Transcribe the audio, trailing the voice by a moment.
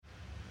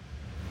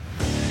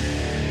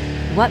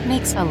What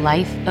makes a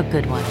life a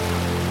good one?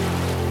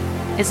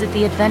 Is it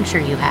the adventure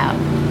you have?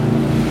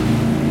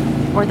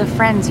 Or the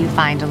friends you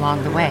find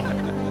along the way?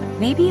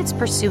 Maybe it's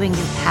pursuing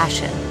your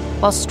passion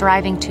while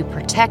striving to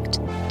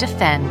protect,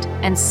 defend,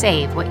 and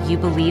save what you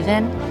believe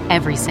in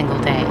every single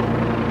day.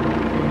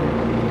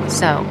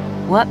 So,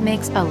 what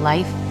makes a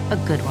life a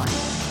good one?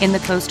 In the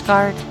Coast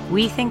Guard,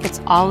 we think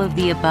it's all of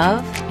the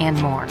above and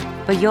more,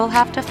 but you'll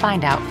have to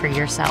find out for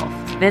yourself.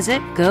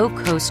 Visit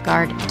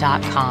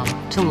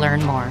gocoastguard.com to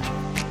learn more.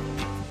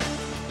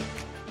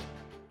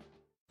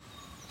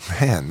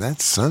 Man,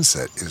 that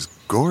sunset is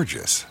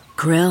gorgeous.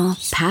 Grill,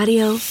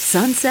 patio,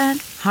 sunset.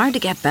 Hard to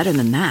get better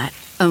than that.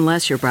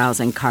 Unless you're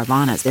browsing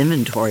Carvana's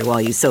inventory while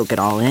you soak it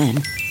all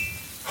in.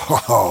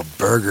 Oh,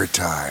 burger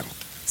time.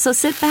 So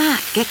sit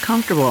back, get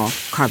comfortable.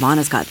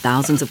 Carvana's got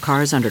thousands of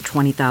cars under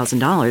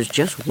 $20,000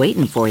 just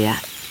waiting for you.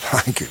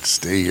 I could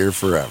stay here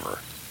forever.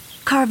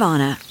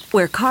 Carvana,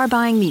 where car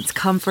buying meets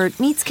comfort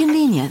meets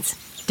convenience.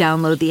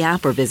 Download the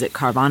app or visit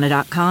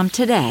Carvana.com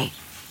today.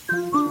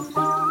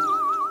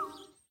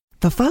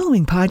 The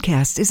following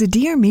podcast is a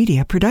Dear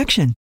Media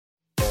production.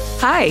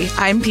 Hi,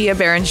 I'm Pia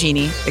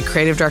Barangini, the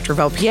creative director of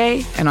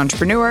LPA, an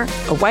entrepreneur,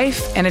 a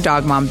wife, and a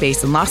dog mom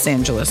based in Los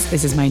Angeles.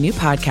 This is my new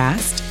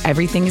podcast,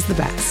 Everything is the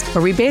Best,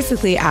 where we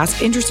basically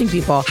ask interesting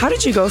people, how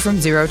did you go from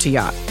zero to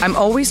yacht? I'm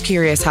always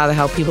curious how the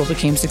hell people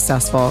became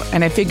successful,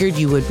 and I figured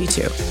you would be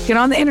too. Get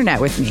on the internet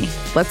with me.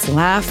 Let's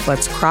laugh,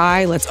 let's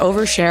cry, let's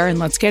overshare, and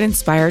let's get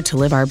inspired to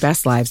live our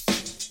best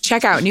lives.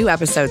 Check out new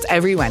episodes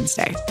every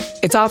Wednesday.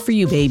 It's all for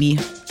you, baby.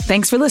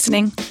 Thanks for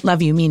listening.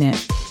 Love you, mean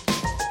it.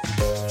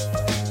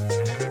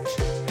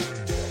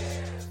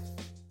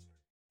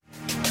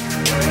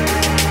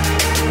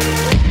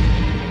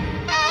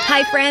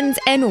 Hi, friends,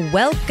 and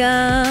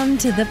welcome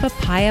to the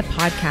Papaya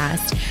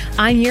Podcast.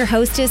 I'm your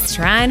hostess,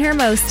 trying her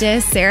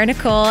mostest, Sarah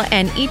Nicole,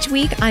 and each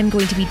week I'm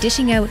going to be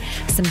dishing out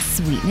some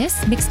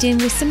sweetness mixed in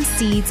with some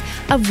seeds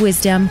of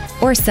wisdom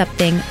or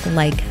something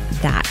like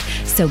that.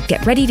 So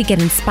get ready to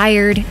get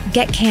inspired,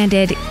 get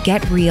candid,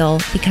 get real,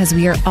 because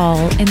we are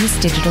all in this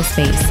digital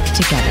space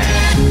together.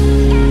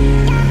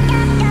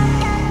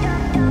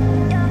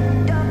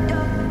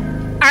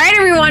 All right,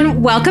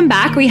 everyone, welcome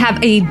back. We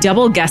have a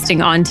double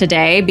guesting on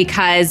today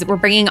because we're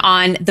bringing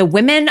on the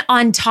Women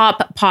on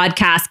Top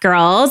podcast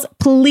girls.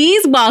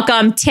 Please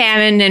welcome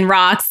Tammin and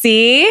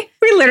Roxy.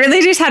 We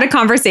literally just had a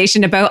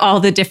conversation about all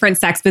the different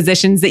sex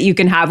positions that you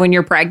can have when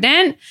you're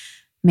pregnant.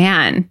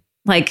 Man,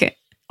 like,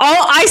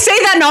 I say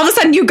that and all of a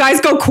sudden you guys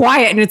go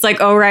quiet and it's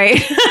like, oh, right.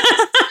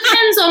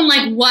 Depends on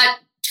like what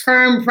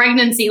term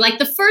pregnancy. Like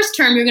the first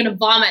term, you're going to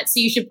vomit. So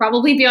you should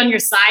probably be on your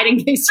side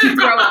in case you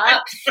throw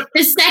up.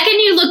 The second,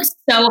 you look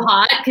so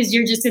hot because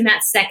you're just in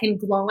that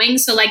second glowing.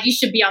 So like you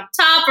should be on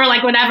top or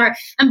like whatever.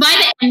 And by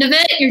the end of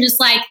it, you're just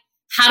like,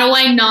 how do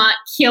I not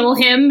kill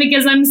him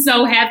because I'm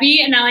so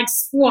heavy? And I like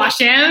squash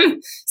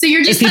him. So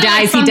you're just if he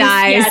dies, he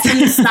dies. Yeah, from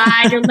the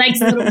side. Your leg's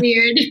a little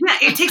weird. Yeah,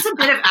 it takes a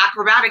bit of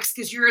acrobatics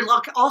because you're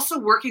also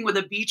working with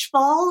a beach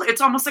ball.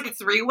 It's almost like a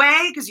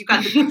three-way because you've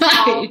got the beach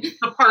ball,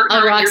 the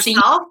partner, and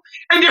yourself.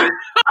 And you're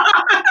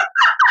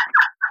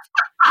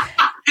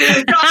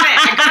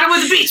I got it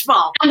with a beach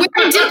ball. And where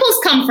do dimples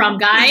come from,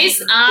 guys?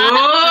 That's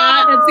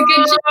a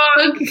good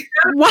joke.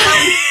 What?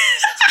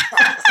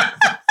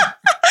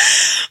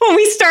 When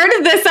we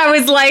started this, I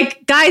was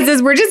like,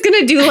 guys, we're just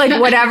going to do like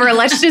whatever.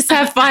 Let's just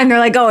have fun. They're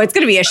like, oh, it's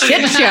going to be a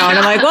shit show. And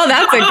I'm like, well,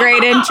 that's a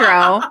great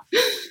intro.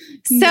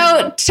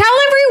 So tell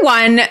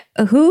everyone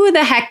who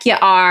the heck you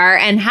are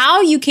and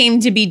how you came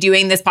to be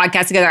doing this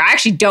podcast together. I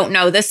actually don't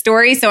know this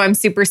story, so I'm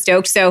super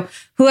stoked. So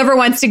whoever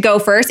wants to go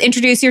first,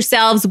 introduce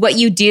yourselves, what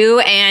you do,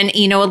 and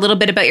a little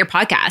bit about your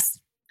podcast.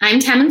 I'm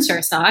Tammin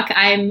Sursok.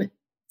 I'm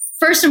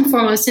first and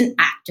foremost an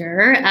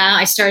actor.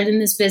 I started in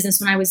this business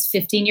when I was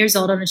 15 years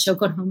old on a show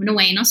called Home and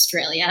Away in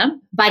Australia.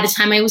 By the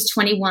time I was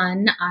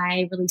 21,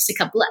 I released a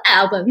couple of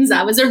albums.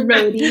 I was a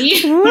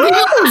roadie.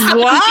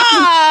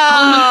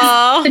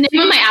 Wow. The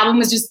name of my album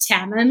was just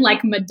Tammin,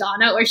 like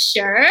Madonna or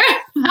Cher.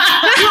 one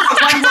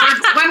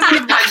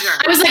word pleasure.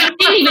 I was like, I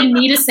didn't even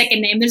need a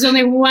second name. There's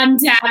only one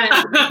Tammin.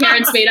 My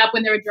parents made up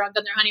when they were drunk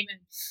on their honeymoon.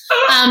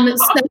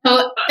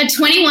 So at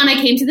 21, I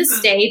came to the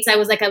States. I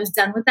was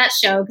done with that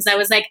show because I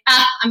was like,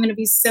 I'm going to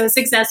be so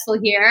successful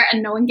here,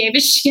 and no one gave a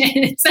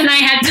shit. And I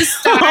had to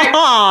start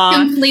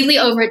completely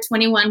over at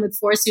 21 with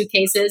 4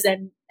 suitcases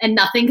and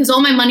nothing, because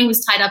all my money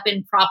was tied up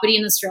in property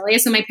in Australia.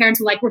 So my parents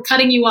were like, we're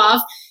cutting you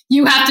off.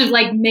 You have to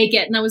like make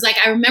it. And I was like,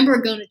 I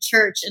remember going to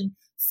church and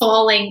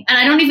falling, and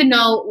I don't even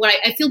know what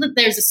I feel that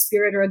there's a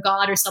spirit or a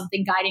God or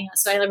something guiding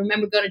us. So I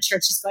remember going to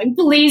church just going,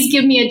 please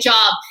give me a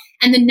job.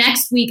 And the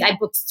next week I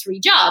booked 3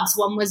 jobs.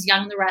 One was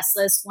Young and the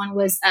Restless. One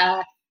was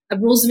a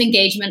Rules of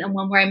Engagement, and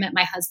one where I met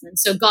my husband.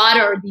 So God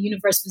or the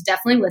universe was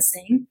definitely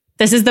listening.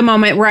 This is the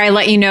moment where I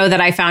let you know that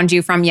I found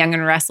you from Young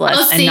and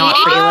Restless and not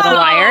Pretty Little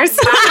Liars.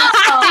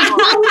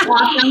 I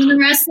walked Young and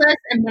Restless,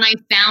 and when I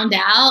found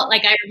out,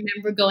 like I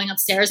remember going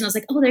upstairs and I was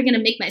like, oh, they're going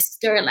to make my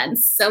storyline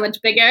so much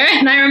bigger.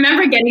 And I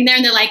remember getting there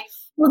and they're like,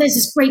 oh, there's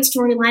this great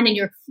storyline and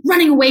you're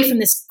running away from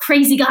this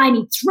crazy guy and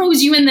he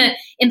throws you in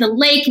the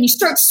lake and you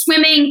start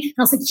swimming. And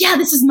I was like, yeah,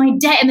 this is my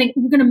day. And then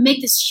we're going to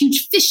make this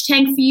huge fish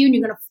tank for you and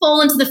you're going to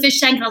fall into the fish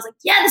tank. And I was like,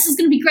 yeah, this is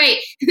going to be great.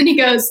 And then he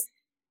goes,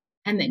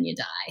 and then you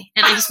die.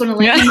 And I just want to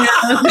let you know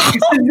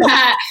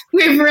that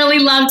we've really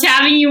loved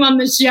having you on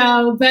the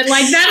show, but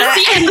like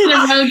that's the end of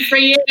the road for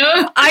you.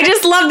 I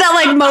just love that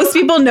like most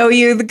people know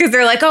you because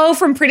they're like, oh,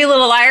 from Pretty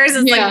Little Liars.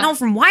 It's like, no,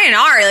 from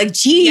Y&R. Like,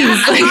 geez,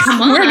 like,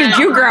 where did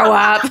you grow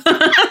up?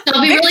 So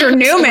Victor really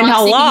Newman,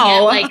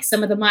 hello. Like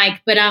some of the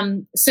mic. But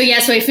so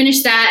I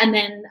finished that and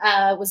then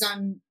was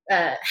on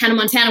Hannah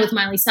Montana with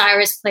Miley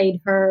Cyrus, played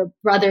her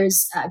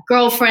brother's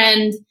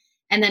girlfriend.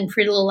 And then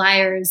Pretty Little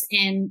Liars.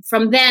 And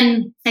from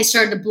then I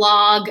started a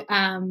blog.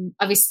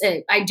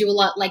 Obviously I do a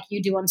lot like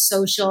you do on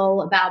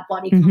social about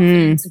body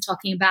confidence and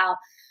talking about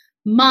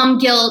mom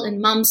guilt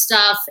and mom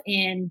stuff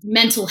and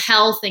mental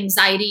health,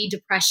 anxiety,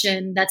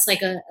 depression. That's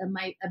like a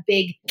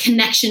big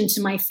connection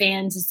to my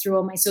fans is through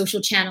all my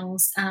social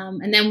channels.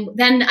 And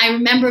then I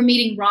remember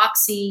meeting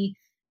Roxy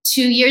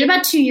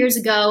about 2 years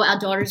ago. Our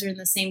daughters are in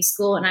the same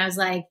school. And I was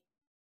like,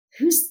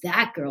 who's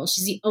that girl?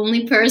 She's the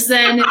only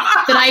person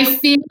that I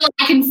feel like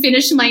I can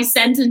finish my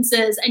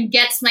sentences and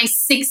gets my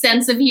sixth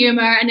sense of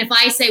humor. And if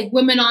I say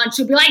women on,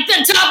 she'll be like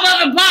the top of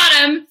the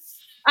bottom.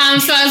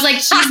 So I was like,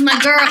 she's my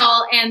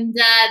girl. And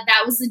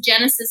that was the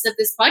genesis of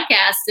this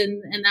podcast.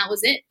 And that was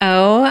it.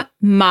 Oh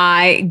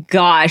my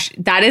gosh.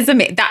 That is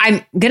amazing.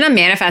 I'm going to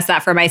manifest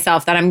that for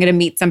myself, that I'm going to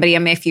meet somebody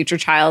on my future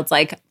child's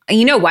like,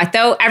 you know what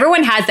though?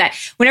 Everyone has that.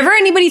 Whenever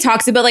anybody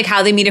talks about like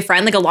how they meet a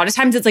friend, like a lot of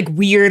times it's like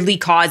weirdly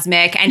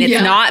cosmic and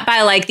it's not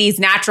by like these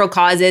natural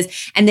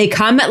causes. And they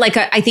come at like,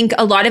 I think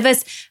a lot of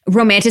us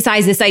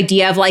romanticize this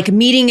idea of like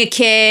meeting a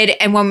kid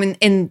and woman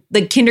in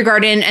the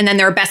kindergarten and then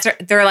they're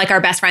like our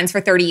best friends for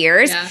 30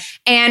 years. Yeah.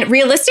 And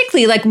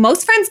realistically, like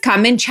most friends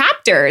come in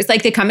chapters,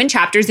 like they come in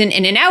chapters and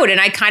in and out. And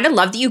I kind of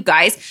love that you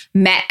guys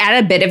met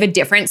at a bit of a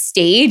different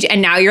stage.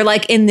 And now you're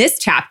like in this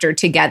chapter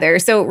together.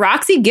 So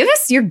Roxy, give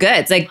us your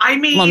goods. Like, I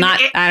mean, well,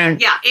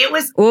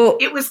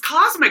 it was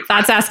cosmic.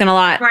 That's asking a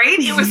lot. Right?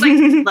 It was like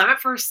love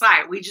at first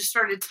sight. We just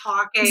started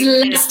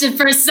talking. Lust at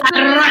first sight,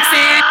 Roxy.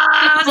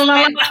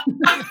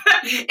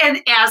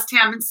 And as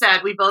Tammin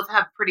said, we both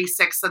have pretty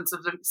sick sense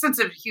of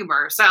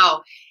humor.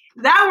 So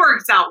that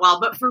works out well.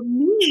 But for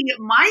me,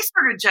 my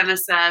sort of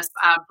genesis,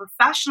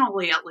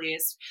 professionally at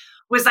least,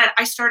 was that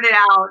I started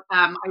out,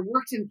 I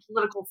worked in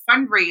political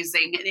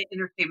fundraising and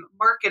entertainment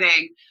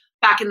marketing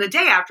back in the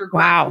day after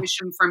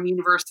graduation from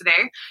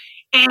university.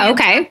 And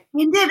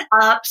ended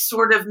up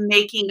sort of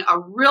making a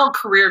real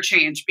career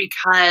change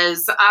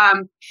because,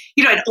 I'd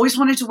always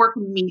wanted to work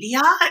in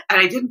media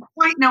and I didn't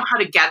quite know how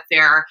to get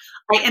there.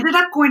 I ended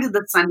up going to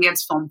the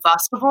Sundance Film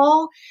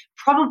Festival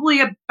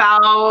probably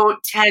about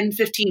 10,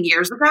 15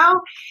 years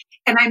ago.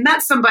 And I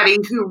met somebody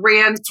who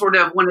ran sort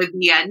of one of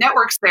the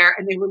networks there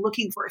and they were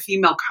looking for a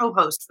female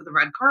co-host for the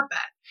red carpet.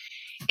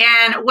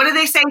 And what do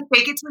they say?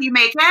 Fake it till you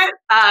make it.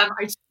 I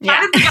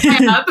chatted the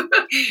guy up,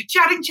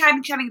 chatting.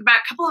 About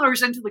a couple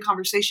hours into the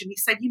conversation, he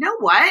said, you know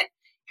what?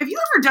 Have you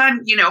ever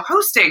done,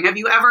 hosting? Have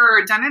you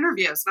ever done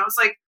interviews? And I was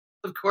like,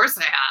 of course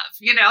I have,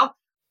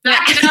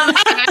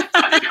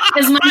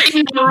 Is my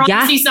name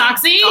Roxy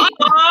Soxy?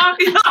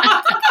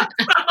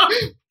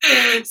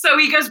 So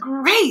he goes,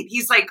 great.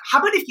 He's like, how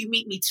about if you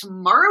meet me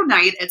tomorrow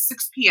night at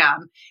 6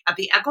 p.m. at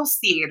the Eccles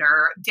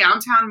Theater,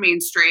 downtown Main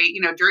Street,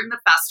 during the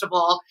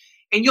festival,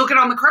 and you'll get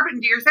on the carpet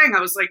and do your thing. I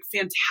was like,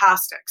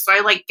 fantastic. So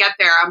I get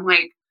there. I'm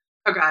like,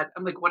 oh God.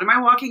 I'm like, what am I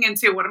walking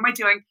into? What am I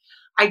doing?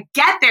 I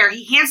get there.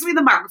 He hands me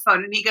the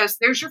microphone and he goes,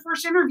 there's your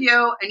first interview.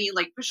 And he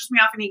pushes me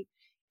off and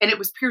it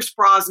was Pierce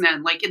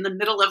Brosnan, in the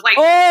middle of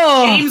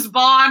James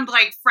Bond,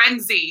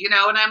 frenzy, and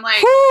I'm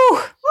like, whoo,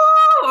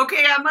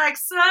 okay. I'm like,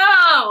 so,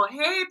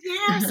 hey,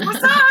 Pierce,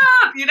 what's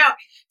up?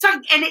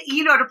 And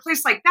at a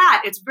place like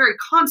that, it's very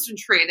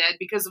concentrated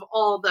because of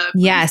all the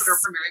movies that are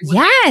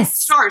premiering with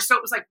stars. So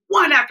it was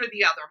one after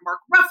the other.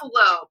 Mark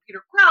Ruffalo,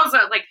 Peter Krause,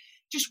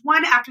 just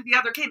one after the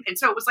other came. And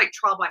so it was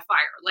trial by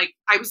fire.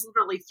 I was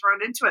literally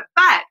thrown into it.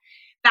 But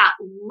that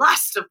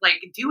lust of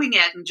doing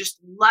it and just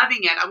loving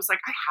it, I was like,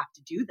 I have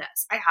to do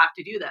this. I have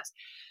to do this.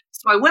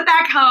 So I went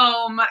back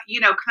home,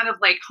 kind of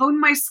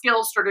honed my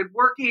skills, started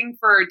working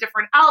for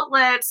different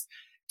outlets,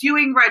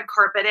 doing red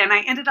carpet. And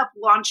I ended up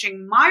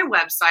launching my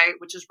website,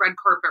 which is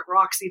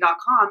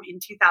redcarpetroxy.com in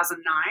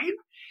 2009.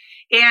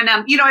 And,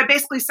 I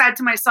basically said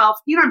to myself,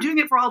 I'm doing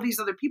it for all these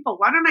other people.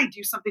 Why don't I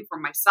do something for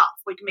myself?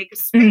 Make a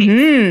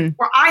space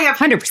where I have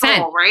 100%.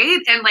 Control,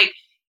 right? And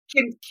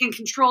can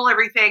control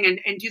everything and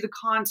do the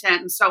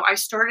content. And so I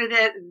started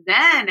it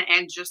then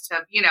and just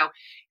have,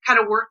 kind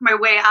of worked my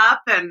way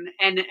up and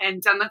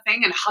done the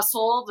thing and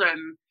hustled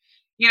and,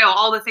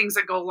 all the things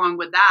that go along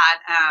with that.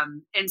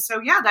 And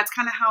so, that's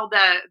kind of how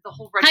the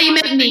whole how you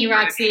met me,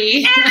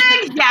 Roxy.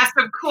 Yes,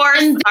 of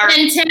course. And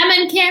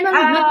Tammin came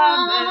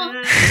along.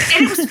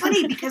 And it was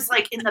funny because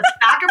in the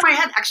back of my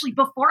head, actually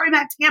before I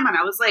met Tammin,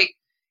 I was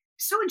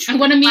so intrigued. I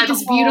want to meet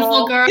this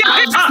beautiful girl.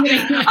 Yeah, I'm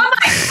like,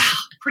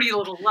 Pretty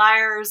Little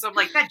Liars. I'm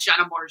like, that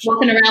Jenna Marshall.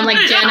 Walking around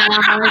like Jenna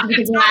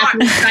because we're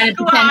actually trying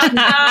to pretend she's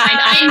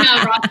I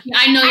know, Roxy.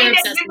 I know you're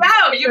obsessed.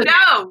 You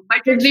know. My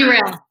picture, be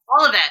real.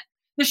 all of it.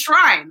 The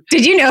shrine.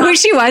 Did you know who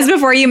she was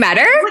before you met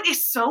her? What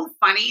is so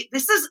funny?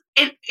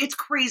 It's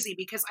crazy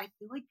because I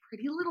feel like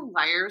Pretty Little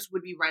Liars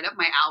would be right up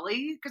my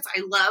alley because I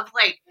love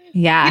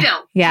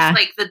just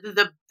like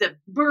the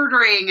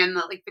murdering and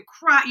the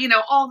crime,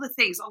 all the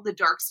things, all the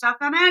dark stuff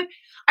in it.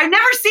 I've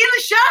never seen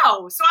the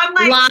show, so I'm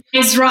like,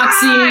 lies,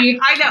 Roxy.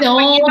 I know.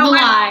 All the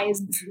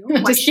lies.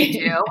 What I should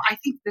do? I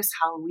think this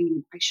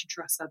Halloween I should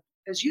dress up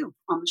as you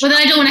on the show. But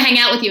then I don't want to hang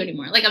out with you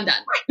anymore. Like I'm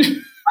done.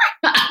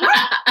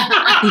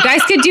 You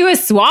guys could do a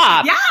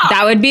swap. Yeah.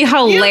 That would be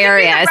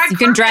hilarious. You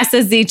can dress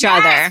as each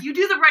other. You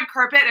do the red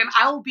carpet and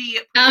I will be.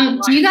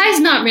 Do you guys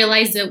not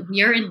realize that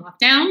we're in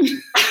lockdown?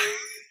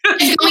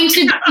 It's going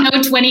to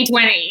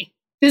 2020.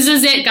 This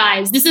is it,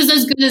 guys. This is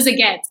as good as it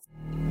gets.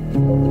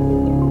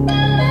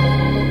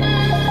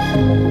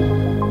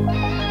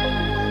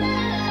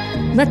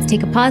 Let's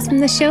take a pause from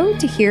the show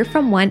to hear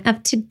from one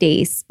of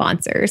today's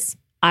sponsors.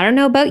 I don't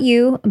know about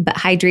you, but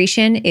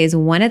hydration is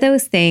one of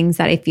those things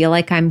that I feel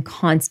like I'm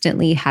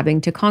constantly having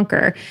to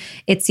conquer.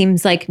 It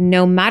seems like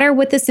no matter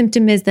what the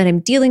symptom is that I'm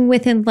dealing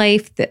with in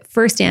life, the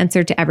first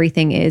answer to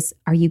everything is,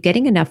 are you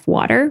getting enough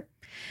water?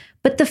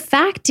 But the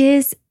fact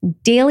is,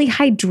 daily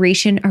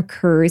hydration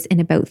occurs in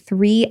about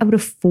 3 out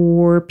of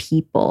 4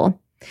 people.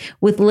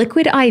 With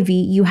Liquid IV,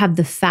 you have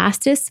the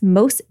fastest,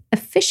 most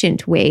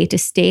efficient way to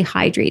stay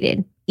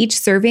hydrated. Each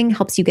serving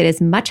helps you get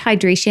as much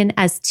hydration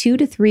as 2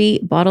 to 3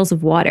 bottles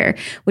of water,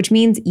 which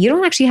means you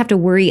don't actually have to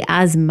worry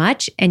as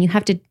much and you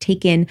have to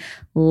take in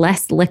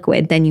less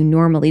liquid than you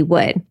normally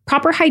would.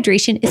 Proper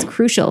hydration is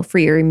crucial for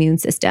your immune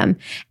system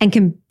and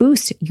can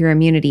boost your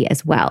immunity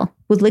as well.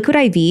 With Liquid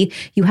IV,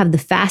 you have the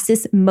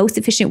fastest, most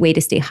efficient way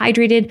to stay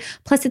hydrated,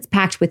 plus it's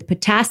packed with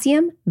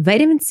potassium,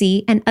 vitamin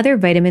C, and other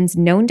vitamins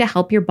known to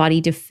help your body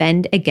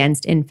defend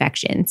against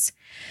infections.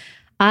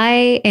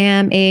 I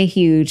am a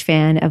huge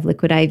fan of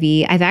Liquid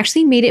IV. I've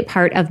actually made it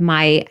part of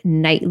my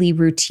nightly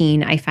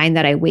routine. I find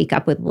that I wake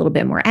up with a little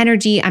bit more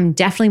energy. I'm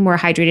definitely more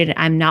hydrated.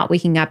 I'm not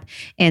waking up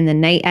in the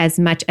night as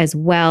much as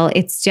well.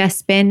 It's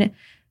just been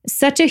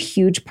such a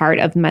huge part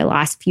of my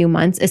last few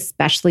months,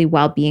 especially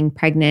while being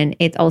pregnant.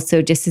 It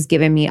also just has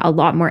given me a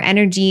lot more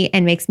energy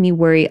and makes me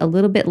worry a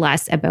little bit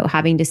less about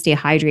having to stay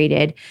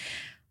hydrated,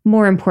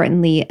 more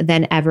importantly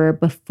than ever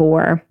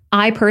before.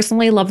 I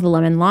personally love the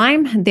lemon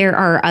lime. There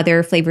are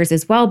other flavors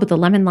as well, but the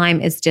lemon lime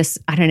is just,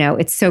 I don't know,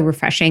 it's so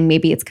refreshing.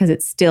 Maybe it's because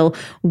it's still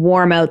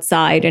warm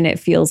outside and it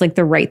feels like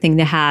the right thing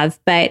to have.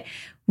 But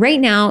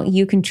right now,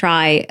 you can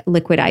try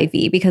Liquid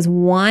IV because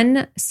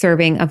 1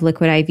 serving of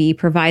Liquid IV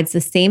provides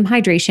the same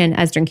hydration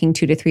as drinking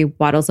 2 to 3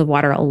 bottles of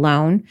water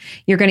alone.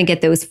 You're going to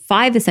get those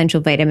 5 essential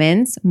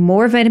vitamins,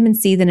 more vitamin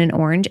C than an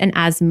orange, and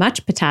as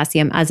much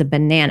potassium as a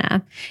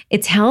banana.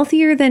 It's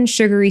healthier than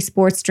sugary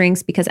sports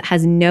drinks because it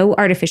has no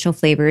artificial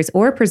flavors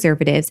or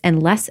preservatives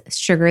and less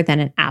sugar than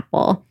an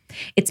apple.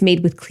 It's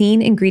made with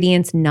clean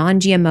ingredients,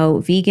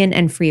 non-GMO, vegan,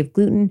 and free of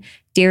gluten,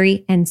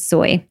 dairy, and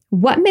soy.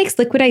 What makes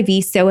Liquid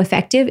IV so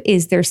effective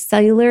is their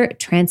cellular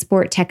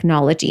transport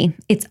technology.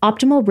 Its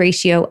optimal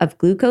ratio of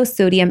glucose,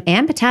 sodium,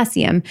 and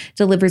potassium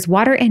delivers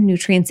water and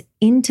nutrients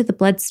into the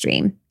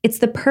bloodstream. It's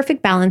the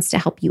perfect balance to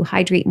help you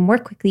hydrate more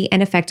quickly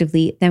and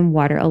effectively than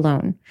water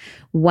alone.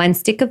 1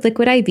 stick of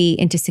Liquid IV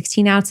into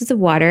 16 ounces of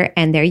water,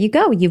 and there you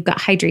go. You've got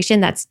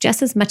hydration that's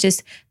just as much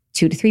as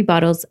 2 to 3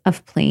 bottles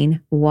of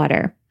plain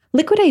water.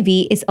 Liquid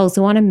IV is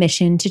also on a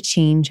mission to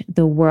change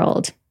the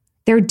world.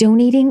 They're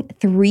donating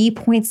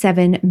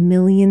 3.7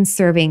 million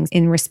servings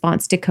in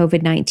response to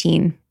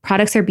COVID-19.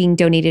 Products are being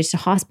donated to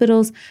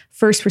hospitals,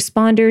 first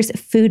responders,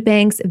 food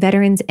banks,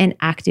 veterans, and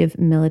active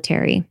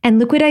military. And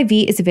Liquid IV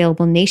is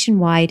available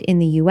nationwide in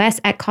the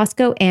US at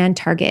Costco and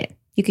Target.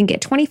 You can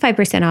get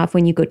 25% off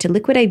when you go to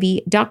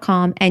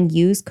liquidiv.com and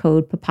use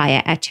code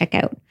PAPAYA at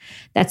checkout.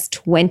 That's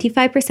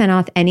 25%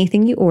 off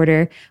anything you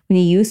order when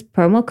you use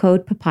promo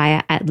code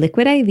PAPAYA at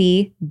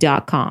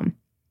liquidiv.com.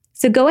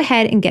 So go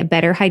ahead and get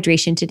better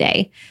hydration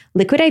today.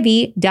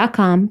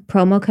 liquidiv.com,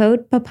 promo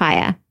code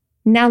PAPAYA.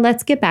 Now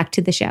let's get back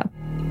to the show.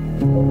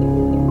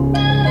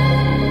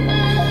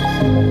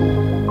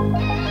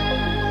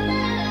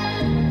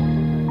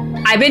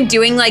 I've been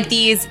doing like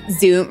these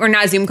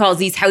Zoom calls,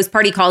 these house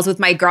party calls with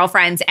my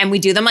girlfriends, and we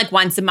do them like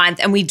once a month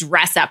and we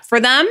dress up for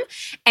them.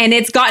 And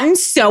it's gotten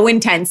so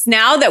intense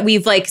now that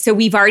we've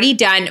already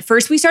done,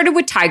 first we started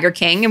with Tiger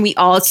King and we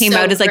all came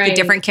out as like the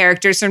different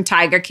characters from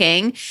Tiger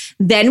King.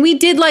 Then we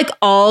did like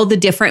all the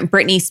different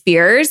Britney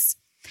Spears.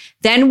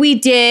 Then we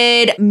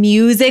did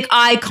music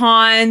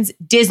icons,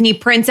 Disney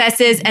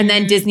princesses, and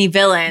then Disney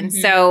villains.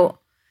 Mm-hmm. So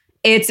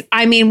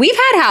we've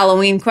had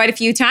Halloween quite a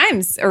few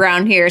times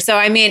around here. So,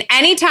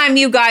 anytime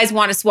you guys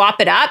want to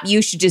swap it up,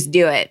 you should just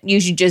do it. You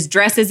should just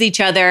dress as each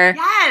other.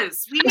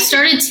 Yes. I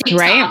started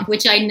TikTok,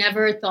 which I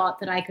never thought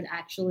that I could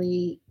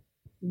actually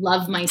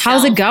love myself.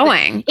 How's it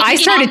going? I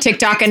started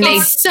TikTok and they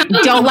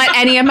don't let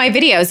any of my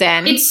videos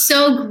in. It's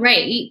so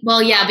great.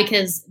 Well, yeah,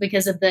 because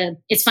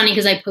it's funny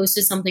because I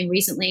posted something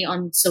recently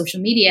on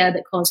social media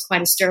that caused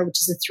quite a stir, which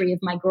is the three of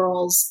my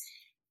girls,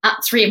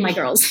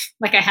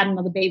 like I had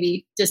another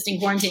baby just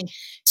in quarantine,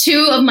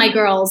 2 of my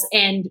girls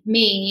and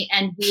me,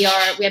 and we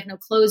have no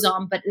clothes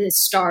on, but there's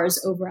stars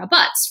over our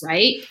butts,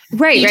 right?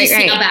 Right.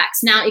 See our backs.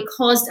 Now it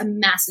caused a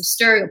massive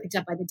stir. It got picked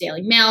up by the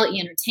Daily Mail,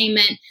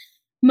 Entertainment.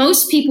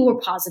 Most people were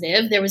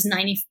positive. There was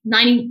 90%,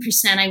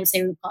 I would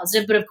say, were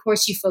positive. But of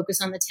course, you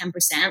focus on the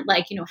 10%.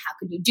 Like, how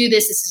could you do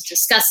this? This is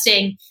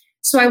disgusting.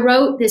 So I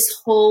wrote this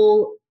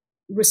whole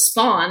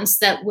response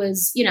that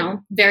was,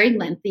 very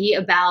lengthy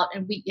about,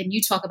 and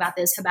you talk about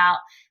this, about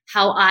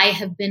how I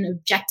have been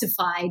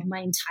objectified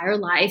my entire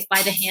life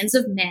by the hands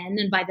of men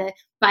and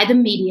by the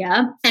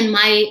media. And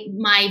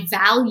my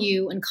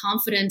value and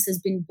confidence has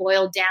been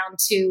boiled down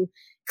to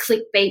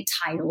clickbait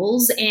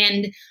titles.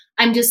 And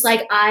I'm just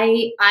like,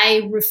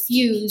 I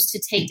refuse to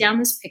take down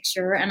this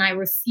picture, and I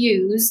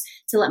refuse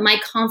to let my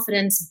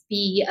confidence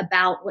be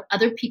about what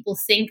other people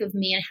think of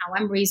me and how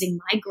I'm raising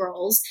my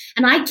girls.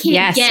 And I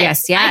can't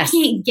I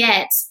can't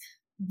get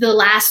the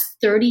last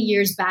 30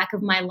 years back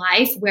of my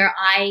life where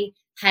I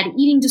had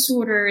eating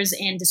disorders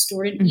and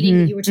distorted eating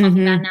that you were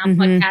talking about now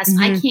podcast.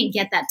 I can't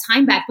get that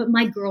time back, but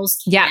my girls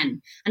can. Yeah.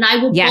 And I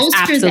will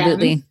bolster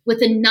them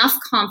with enough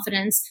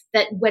confidence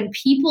that when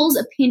people's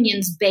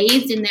opinions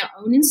bathed in their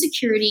own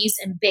insecurities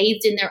and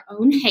bathed in their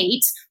own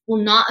hate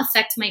will not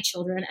affect my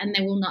children, and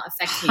they will not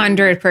affect me.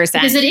 100%.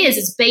 Because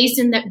it's bathed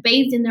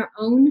in their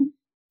own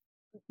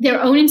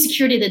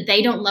insecurity that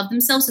they don't love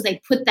themselves. So they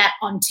put that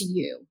onto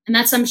you. And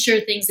that's, I'm sure,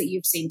 things that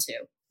you've seen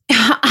too.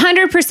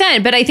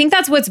 100%. But I think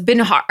that's what's been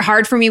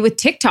hard for me with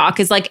TikTok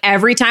is like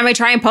every time I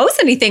try and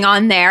post anything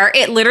on there,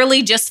 it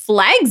literally just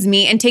flags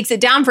me and takes it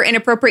down for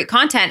inappropriate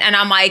content. And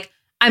I'm like,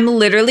 I'm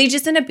literally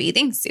just in a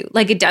bathing suit.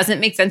 Like, it doesn't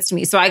make sense to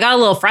me. So I got a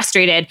little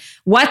frustrated.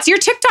 What's your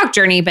TikTok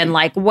journey been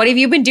like? What have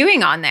you been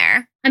doing on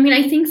there? I mean,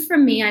 I think for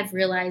me, I've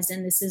realized,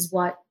 and this is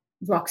what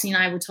Roxy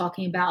and I were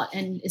talking about,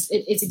 and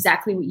it's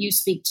exactly what you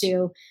speak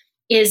to,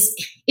 is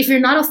if you're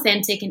not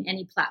authentic in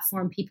any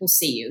platform, people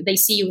see you. They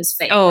see you as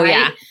fake. Oh, right?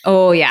 yeah.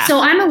 Oh, yeah.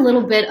 So I'm a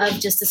little bit of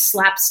just a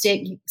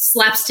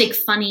slapstick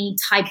funny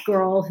type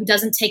girl who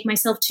doesn't take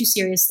myself too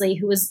seriously,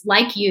 who was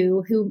like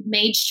you, who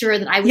made sure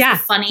that I was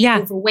the funny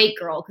overweight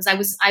girl, because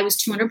I was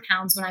 200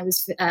 pounds when I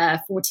was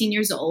 14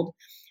 years old.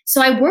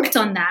 So I worked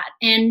on that.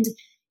 And,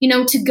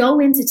 to go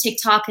into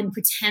TikTok and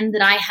pretend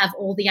that I have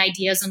all the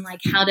ideas on like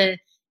how to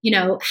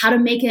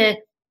make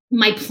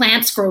my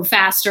plants grow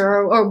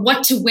faster or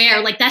what to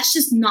wear. Like, that's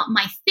just not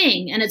my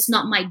thing. And it's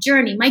not my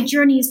journey. My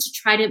journey is to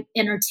try to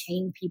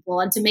entertain people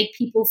and to make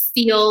people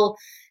feel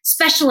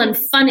special and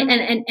fun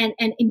and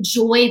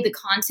enjoy the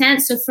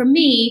content. So for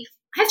me,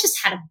 I've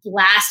just had a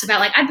blast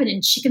about, like, I've been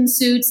in chicken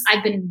suits.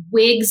 I've been in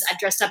wigs. I've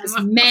dressed up as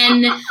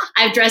men.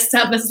 I've dressed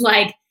up as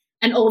like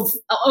an old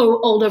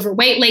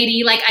overweight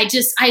lady. Like,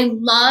 I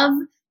love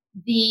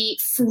the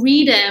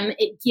freedom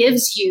it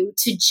gives you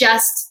to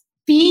just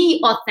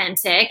be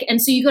authentic.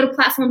 And so you go to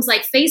platforms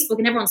like Facebook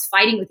and everyone's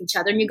fighting with each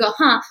other and you go,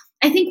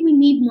 I think we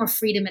need more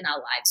freedom in our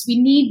lives. We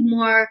need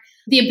more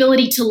the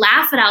ability to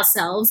laugh at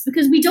ourselves,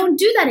 because we don't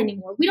do that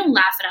anymore. We don't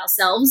laugh at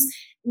ourselves.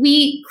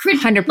 We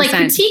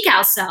critique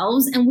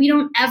ourselves, and we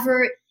don't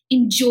ever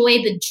enjoy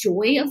the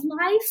joy of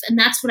life. And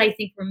that's what I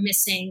think we're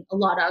missing a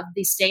lot of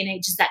this day and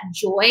age, is that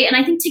joy. And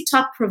I think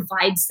TikTok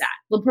provides that.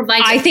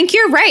 I think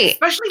you're right.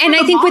 Especially and I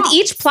think moms. with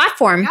each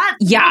platform,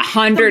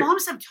 100. The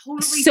moms have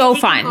totally so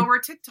taken fun. over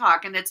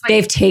TikTok, and it's like,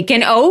 they've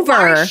taken over.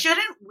 Why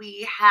shouldn't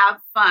we have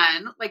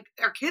fun? Like,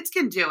 our kids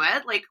can do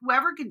it. Like,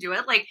 whoever can do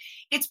it. Like,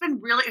 it's been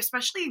really,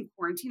 especially in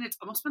quarantine, it's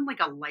almost been like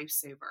a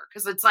lifesaver,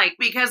 because it's like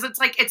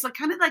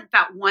kind of like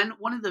that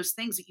one of those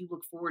things that you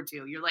look forward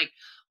to. You're like,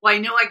 well, I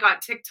know I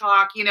got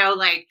TikTok,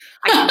 like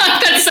I can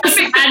that's so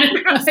sad.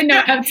 I know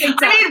I have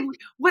TikTok. I mean,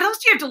 what else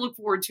do you have to look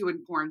forward to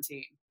in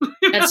quarantine?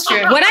 That's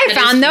true. What I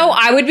found though,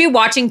 I would be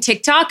watching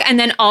TikTok and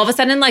then all of a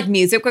sudden like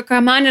music would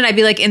come on and I'd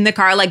be like in the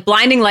car, like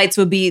Blinding Lights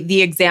would be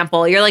the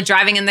example. You're like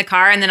driving in the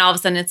car and then all of a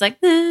sudden it's like,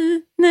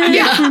 and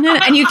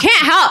you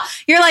can't help.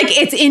 You're like,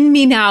 it's in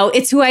me now.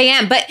 It's who I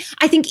am. But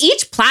I think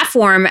each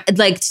platform,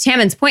 like to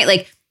Tammin's point,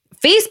 like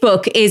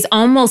Facebook is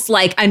almost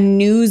like a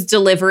news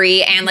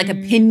delivery and like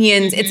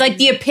opinions. It's like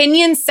the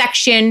opinion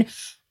section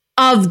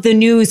of the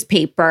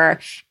newspaper.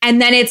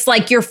 And then it's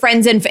like your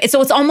friends and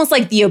so it's almost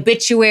like the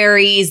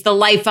obituaries, the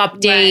life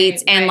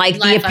updates, and like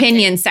the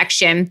opinion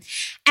section.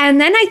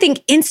 And then I think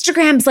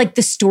Instagram's like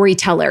the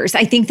storytellers.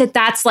 I think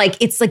that's like,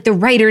 it's like the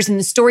writers and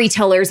the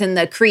storytellers and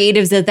the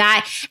creatives of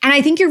that. And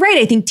I think you're right.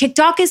 I think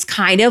TikTok is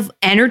kind of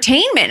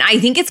entertainment. I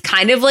think it's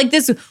kind of like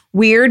this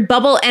weird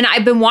bubble. And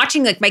I've been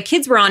watching, like my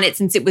kids were on it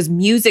since it was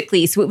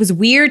Musical.ly. So it was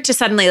weird to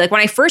suddenly, like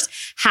when I first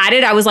had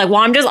it, I was like,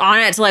 well, I'm just on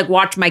it to like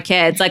watch my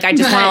kids. Like I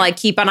just want to like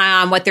keep an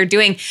eye on what they're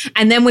doing.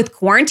 And then with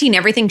quarantine,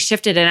 everything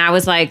shifted and I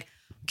was like,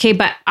 okay,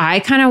 but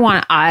I kind of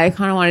want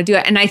to do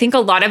it. And I think a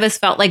lot of us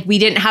felt like we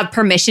didn't have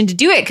permission to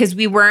do it because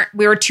we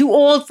were too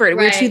old for it.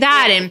 We were too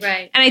that.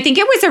 And I think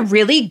it was a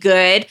really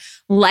good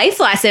life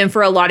lesson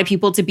for a lot of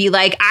people to be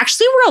like,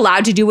 actually, we're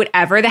allowed to do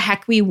whatever the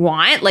heck we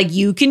want. Like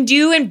you can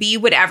do and be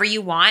whatever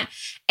you want.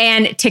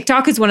 And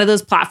TikTok is one of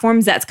those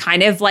platforms that's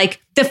kind of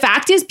like, the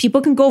fact is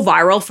people can go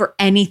viral for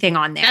anything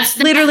on there.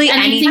 Literally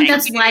anything. I think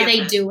that's why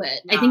they do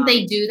it. Yeah. I think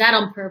they do that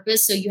on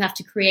purpose. So you have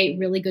to create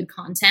really good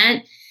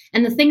content.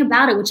 And the thing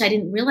about it, which I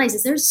didn't realize,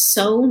 is there's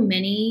so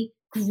many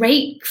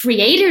great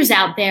creators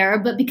out there,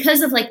 but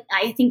because of like,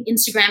 I think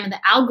Instagram and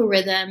the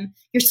algorithm,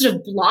 you're sort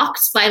of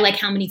blocked by like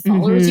how many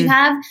followers you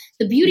have.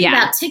 The beauty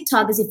about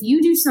TikTok is if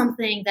you do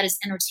something that is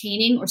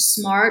entertaining or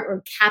smart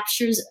or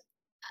captures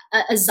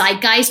a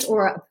zeitgeist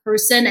or a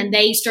person and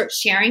they start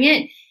sharing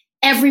it,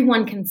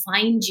 everyone can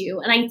find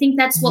you. And I think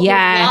that's what we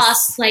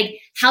lost. Like,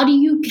 how do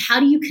you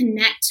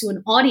connect to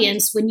an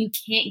audience when you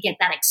can't get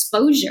that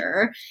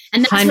exposure?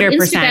 And that's 100%.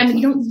 What Instagram,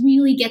 you don't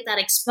really get that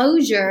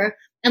exposure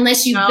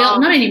unless you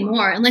build, not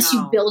anymore, unless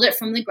you build it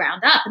from the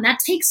ground up. And that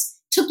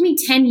took me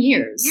 10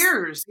 years.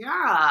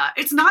 Yeah.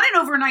 It's not an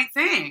overnight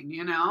thing,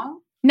 you know?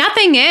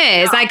 Nothing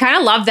is. I kind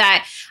of love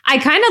that. I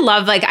kind of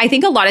love, like, I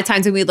think a lot of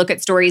times when we look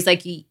at stories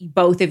like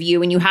both of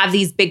you and you have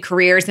these big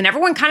careers and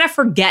everyone kind of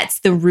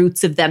forgets the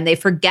roots of them. They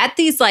forget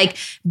these like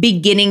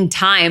beginning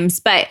times.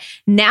 But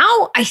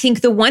now I think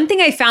the one thing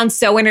I found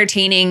so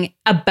entertaining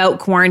about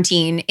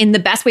quarantine in the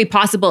best way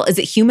possible is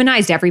it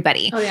humanized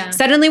everybody. Oh, yeah.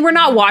 Suddenly we're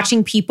not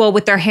watching people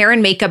with their hair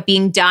and makeup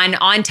being done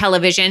on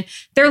television.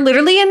 They're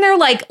literally in their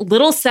like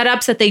little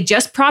setups that they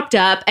just propped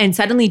up and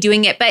suddenly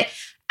doing it. But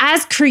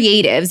as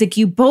creatives, like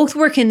you both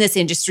work in this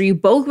industry, you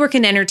both work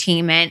in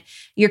entertainment,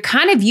 you're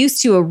kind of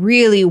used to a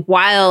really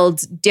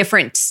wild,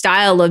 different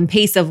style and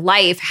pace of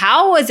life.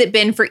 How has it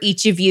been for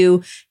each of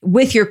you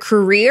with your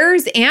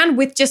careers and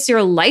with just your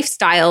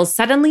lifestyles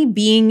suddenly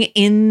being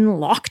in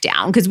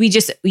lockdown? Because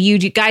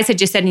you guys had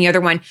just said in the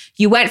other one,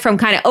 you went from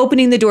kind of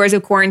opening the doors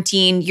of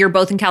quarantine, you're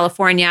both in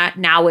California,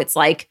 now it's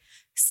like,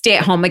 stay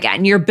at home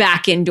again. You're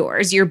back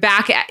indoors. You're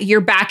back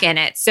in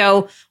it.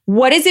 So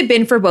what has it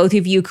been for both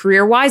of you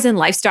career-wise and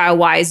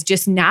lifestyle-wise,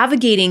 just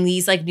navigating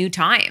these like new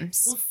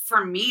times? Well,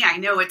 for me, I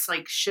know it's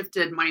like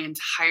shifted my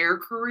entire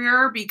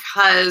career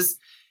because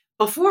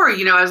before,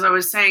 you know, as I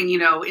was saying, you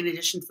know, in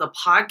addition to the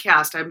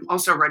podcast, I'm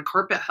also a red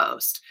carpet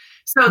host.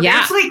 So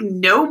there's like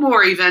no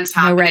more events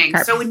happening.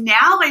 So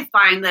now I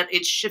find that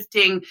it's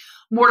shifting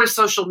more to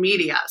social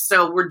media.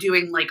 So we're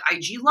doing like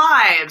IG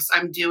lives.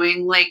 I'm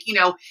doing like, you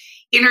know,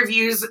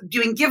 interviews,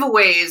 doing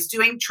giveaways,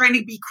 trying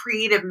to be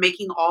creative,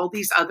 making all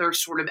these other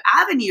sort of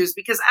avenues,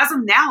 because as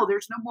of now,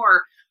 there's no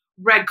more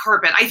red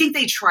carpet. I think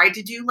they tried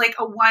to do like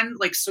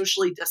like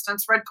socially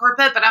distanced red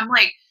carpet, but I'm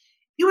like,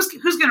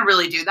 who's going to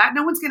really do that?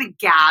 No one's going to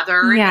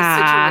gather in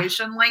a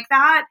situation like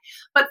that.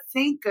 But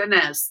thank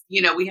goodness,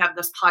 you know, we have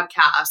this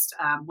podcast,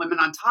 Women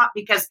on Top,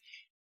 because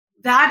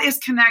that is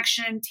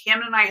connection.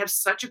 Tammin and I have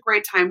such a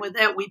great time with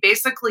it. We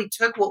basically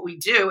took what we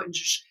do and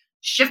just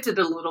shifted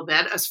a little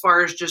bit as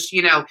far as just,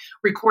 you know,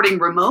 recording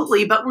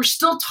remotely, but we're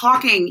still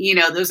talking, you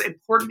know, those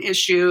important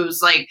issues,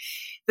 like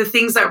the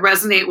things that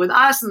resonate with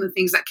us and the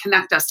things that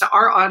connect us to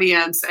our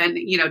audience and,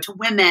 you know, to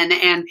women.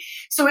 And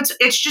so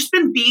it's just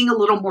been being a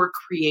little more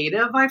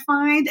creative, I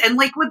find. And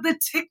like with the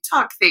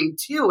TikTok thing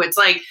too, it's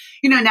like,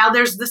 you know, now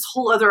there's this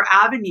whole other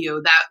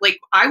avenue that like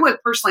I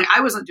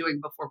wasn't doing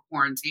before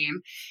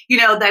quarantine, you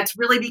know, that's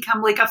really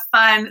become like a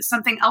fun,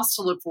 something else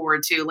to look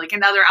forward to, like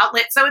another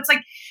outlet. So it's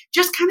like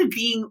just kind of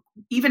being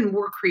even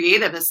more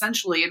creative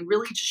essentially and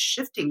really just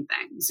shifting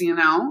things, you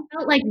know? I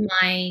felt like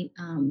my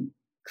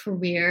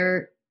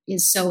career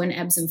is so in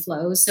ebbs and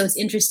flows. So it's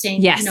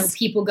interesting, you know,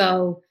 people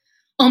go,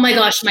 oh my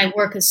gosh, my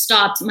work has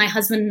stopped. My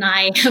husband and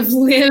I have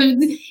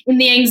lived in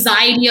the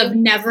anxiety of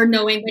never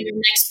knowing when your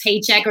next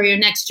paycheck or your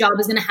next job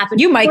is going to happen.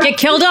 You might get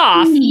killed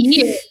off.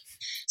 Years.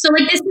 So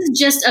like, this is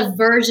just a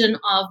version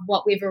of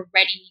what we've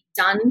already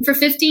done for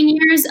 15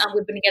 years.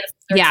 We've been together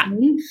for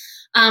 13.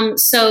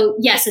 So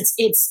yes,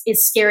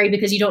 it's scary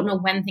because you don't know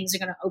when things are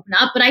going to open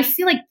up. But I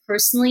feel like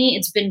personally,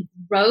 it's been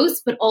growth,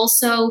 but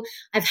also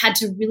I've had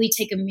to really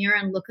take a mirror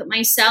and look at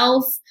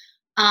myself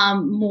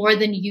more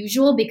than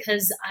usual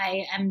because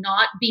I am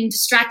not being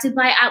distracted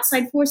by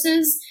outside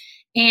forces.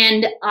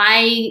 And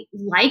I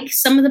like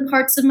some of the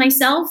parts of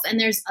myself and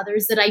there's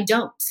others that I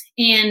don't.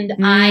 And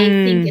I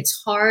think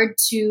it's hard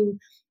to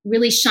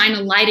really shine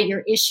a light at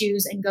your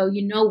issues and go,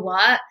 you know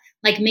what?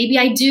 Like maybe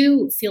I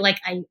do feel like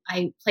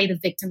I play the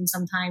victim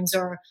sometimes,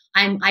 or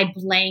I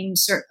blame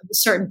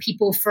certain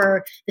people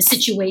for the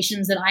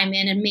situations that I'm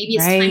in. And maybe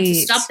it's time to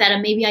stop that.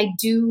 And maybe I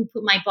do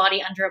put my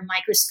body under a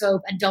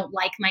microscope and don't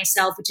like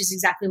myself, which is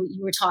exactly what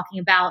you were talking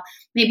about.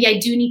 Maybe I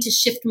do need to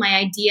shift my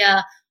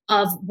idea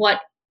of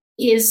what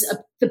is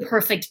the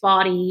perfect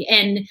body.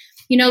 And,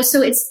 you know,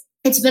 so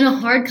it's been a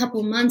hard couple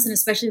of months, and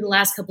especially the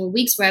last couple of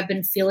weeks where I've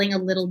been feeling a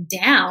little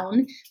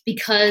down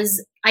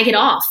because I get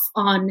off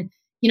on,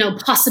 you know,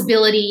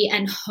 possibility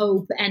and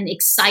hope and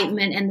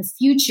excitement and the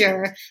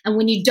future. And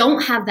when you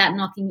don't have that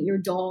knocking at your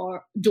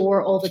door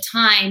all the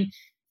time,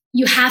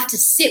 you have to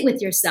sit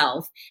with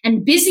yourself.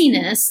 And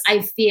busyness,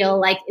 I feel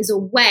like, is a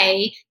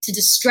way to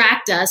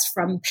distract us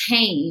from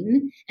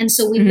pain. And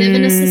so we live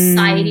in a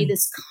society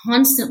that's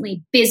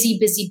constantly busy,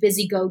 busy,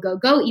 busy, go, go,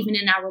 go, even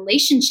in our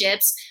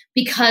relationships,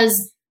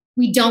 because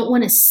we don't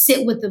want to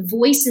sit with the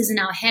voices in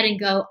our head and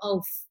go,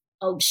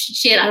 oh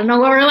shit, I don't know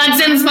what we're allowed to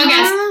say in this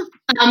podcast.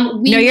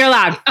 No, you're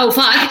allowed. Oh,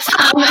 fuck.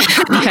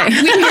 Okay.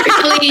 We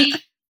really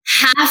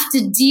have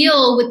to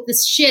deal with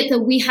this shit that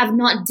we have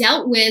not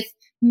dealt with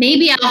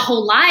maybe our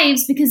whole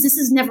lives, because this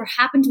has never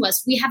happened to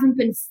us. We haven't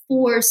been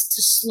forced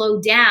to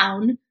slow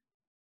down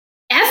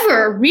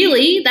ever,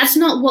 really. That's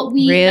not what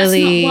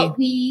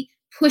we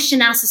push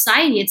in our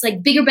society. It's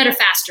like bigger, better,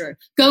 faster.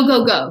 Go,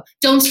 go, go.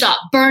 Don't stop.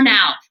 Burn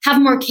out.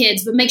 Have more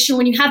kids. But make sure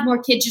when you have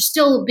more kids, you're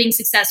still being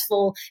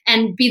successful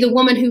and be the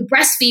woman who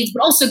breastfeeds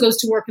but also goes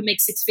to work and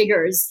makes 6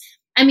 figures.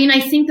 I mean,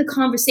 I think the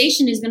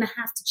conversation is going to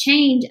have to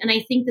change. And I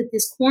think that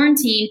this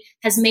quarantine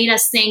has made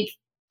us think,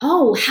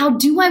 oh, how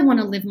do I want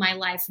to live my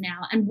life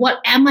now? And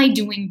what am I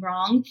doing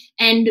wrong?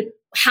 And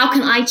how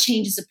can I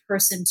change as a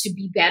person to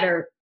be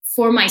better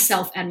for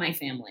myself and my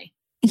family?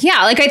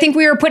 Yeah, like I think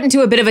we were put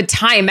into a bit of a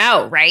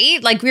timeout,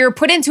 right? Like we were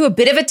put into a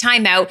bit of a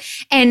timeout,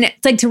 and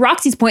like to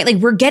Roxy's point, like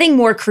we're getting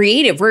more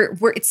creative.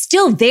 It's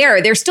still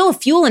there. There's still a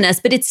fuel in us,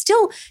 but it's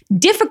still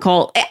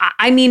difficult.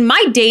 I mean,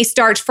 my day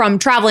starts from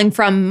traveling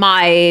from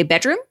my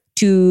bedroom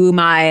to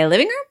my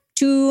living room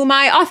to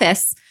my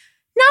office.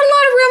 Not a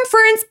lot of room for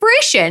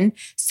inspiration.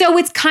 So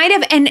it's kind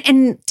of,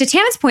 and to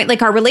Tammin's point,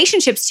 like our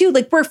relationships too,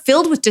 like we're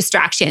filled with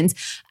distractions.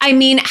 I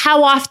mean,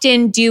 how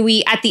often do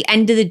we at the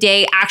end of the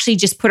day actually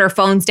just put our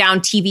phones down,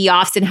 TV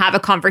offs, and have a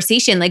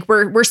conversation? Like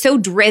we're so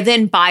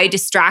driven by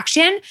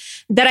distraction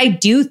that I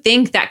do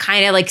think that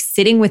kind of like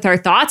sitting with our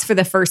thoughts for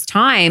the first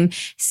time,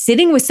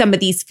 sitting with some of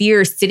these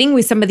fears, sitting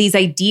with some of these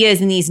ideas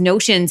and these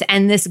notions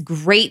and this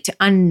great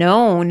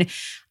unknown,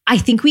 I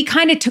think we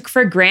kind of took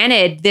for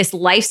granted this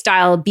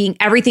lifestyle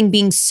everything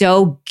being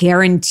so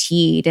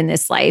guaranteed in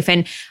this life.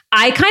 And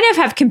I kind of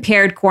have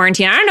compared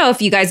quarantine. I don't know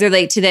if you guys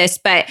relate to this,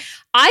 but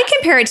I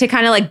compare it to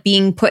kind of like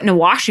being put in a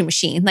washing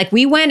machine. Like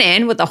we went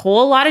in with a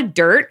whole lot of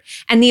dirt,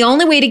 and the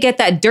only way to get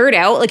that dirt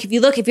out, like if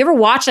you ever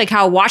watch like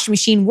how a washing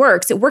machine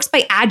works, it works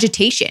by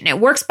agitation. It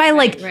works by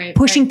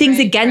pushing things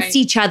against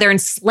each other and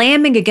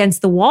slamming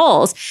against the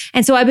walls.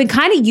 And so I've been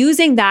kind of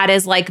using that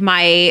as like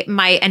my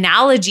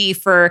analogy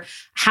for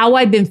how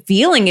I've been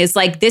feeling is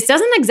like, this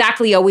doesn't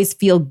exactly always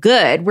feel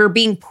good. We're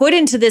being put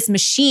into this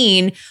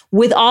machine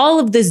with all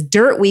of this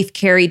dirt we've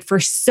carried for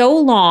so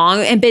long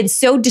and been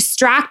so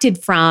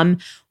distracted from.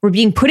 We're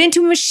being put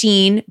into a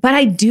machine, but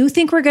I do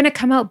think we're going to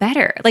come out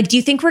better. Like, do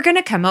you think we're going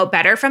to come out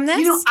better from this?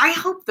 You know, I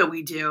hope that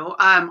we do.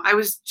 I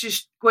was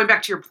just going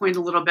back to your point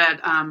a little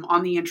bit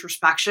on the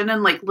introspection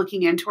and like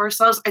looking into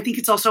ourselves. I think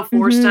it's also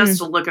forced us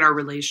to look at our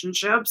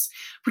relationships,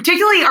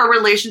 particularly our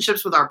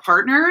relationships with our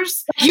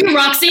partners. You,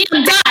 Roxy,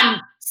 I'm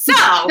done. So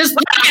this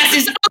podcast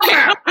is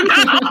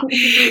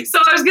over. So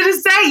I was going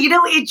to say, you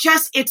know,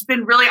 it's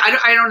been really,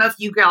 I don't know if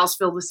you gals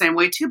feel the same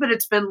way too, but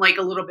it's been like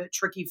a little bit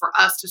tricky for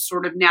us to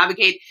sort of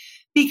navigate,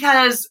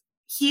 because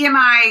he and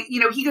I,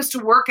 you know, he goes to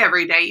work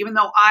every day, even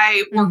though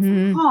I work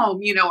from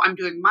home, you know, I'm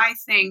doing my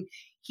thing.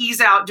 He's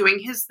out doing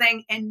his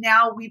thing. And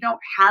now we don't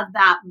have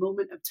that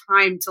moment of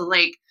time to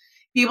like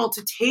be able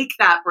to take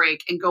that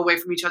break and go away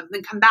from each other,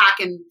 then come back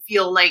and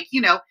feel like,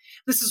 you know,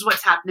 this is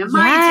what's happening in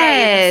my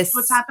day. This is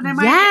what's happening in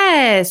my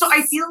day. So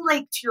I feel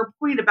like, to your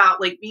point about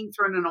like being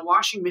thrown in a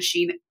washing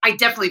machine, I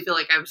definitely feel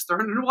like I was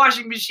thrown in a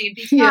washing machine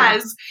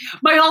because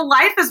my whole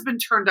life has been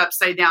turned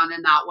upside down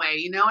in that way,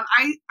 you know,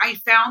 and I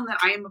found that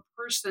I am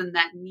a person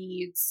that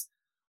needs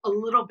a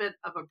little bit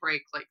of a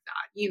break like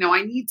that. You know,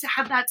 I need to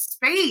have that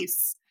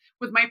space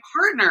with my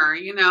partner,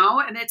 you know,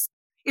 and it's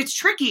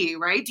tricky,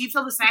 right? Do you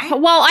feel the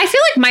same? Well, I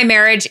feel like my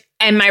marriage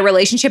and my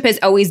relationship has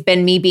always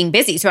been me being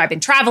busy. So I've been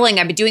traveling,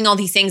 I've been doing all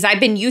these things. I've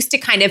been used to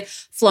kind of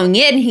flowing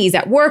in. He's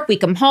at work, we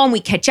come home,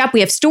 we catch up, we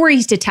have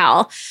stories to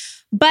tell.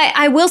 But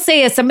I will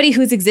say, as somebody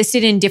who's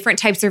existed in different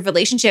types of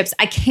relationships,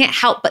 I can't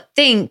help but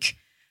think,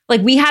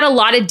 like we had a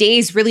lot of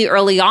days really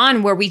early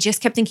on where we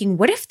just kept thinking,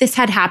 what if this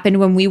had happened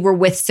when we were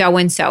with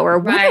so-and-so? Or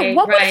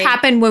what would have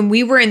happened when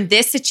we were in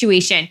this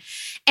situation?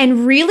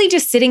 And really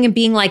just sitting and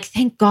being like,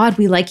 thank God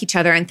we like each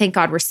other and thank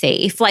God we're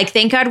safe. Like,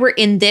 thank God we're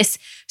in this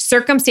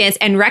circumstance,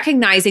 and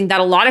recognizing that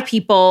a lot of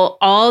people,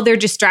 all their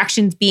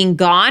distractions being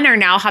gone, are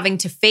now having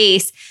to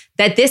face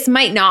that this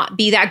might not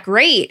be that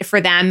great for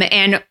them.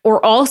 And,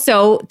 or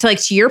also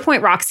to your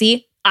point,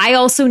 Roxy, I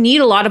also need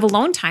a lot of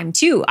alone time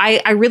too.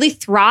 I really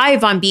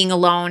thrive on being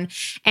alone.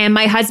 And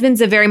my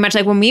husband's a very much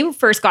like, when we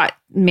first got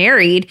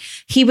married,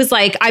 he was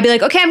like, I'd be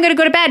like, okay, I'm going to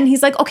go to bed. And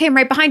he's like, okay, I'm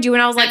right behind you.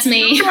 And I was That's like,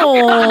 me. no,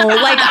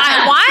 like,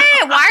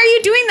 why are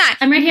you doing that?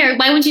 I'm right here.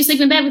 Why wouldn't you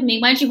sleep in bed with me?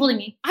 Why aren't you holding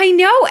me? I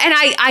know. And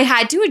I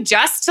had to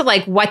adjust to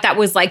like what that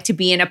was like to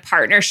be in a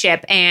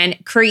partnership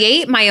and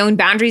create my own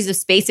boundaries of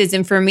spaces.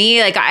 And for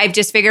me, like, I've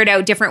just figured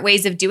out different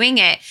ways of doing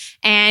it.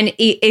 And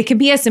it can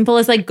be as simple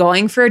as like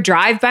going for a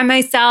drive by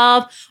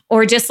myself,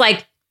 or just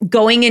like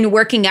going and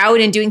working out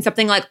and doing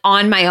something like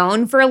on my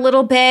own for a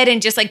little bit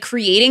and just like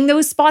creating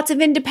those spots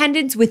of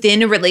independence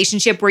within a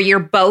relationship where you're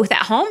both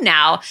at home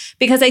now,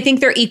 because I think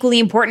they're equally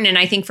important. And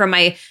I think for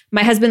my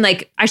husband,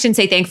 like, I shouldn't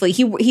say thankfully,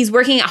 he's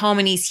working at home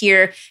and he's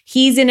here.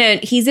 He's in a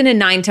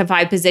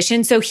 9-to-5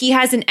 position. So he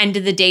has an end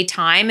of the day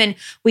time, and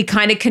we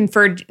kind of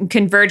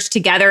converge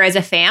together as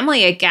a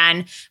family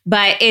again.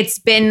 But it's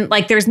been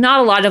like, there's not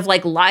a lot of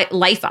like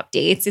life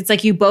updates. It's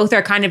like you both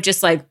are kind of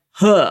just like,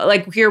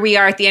 like here we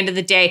are at the end of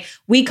the day.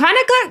 We kind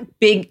of got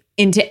big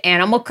into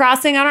Animal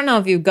Crossing. I don't know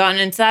if you've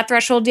gotten into that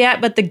threshold yet,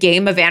 but the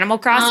game of Animal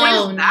Crossing.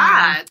 Oh,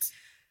 that.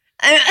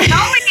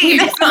 Tell me.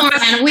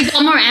 We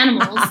got more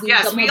animals.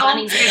 Yes, we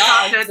all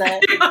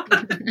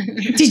adopted.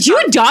 Did you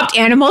adopt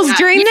animals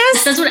during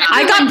this? That's what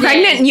I got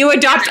pregnant and you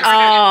adopt.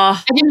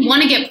 I didn't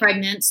want to get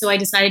pregnant, so I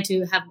decided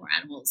to have more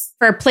animals.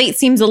 Our plate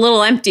seems a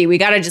little empty. We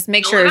got to just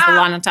make sure there's a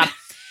lot on top.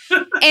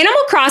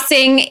 Animal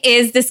Crossing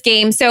is this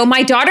game. So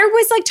my daughter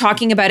was like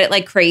talking about it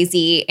like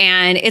crazy,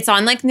 and it's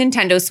on like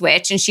Nintendo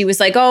Switch. And she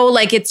was like, oh,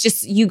 like it's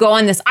just, you go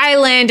on this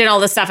island and all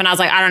this stuff. And I was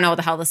like, I don't know what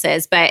the hell this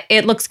is, but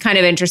it looks kind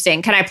of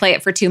interesting. Can I play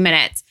it for 2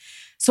 minutes?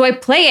 So I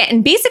play it,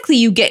 and basically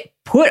you get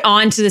put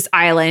onto this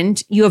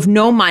island. You have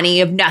no money,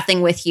 you have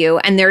nothing with you.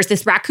 And there's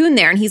this raccoon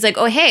there. And he's like,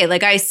 oh, hey,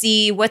 like I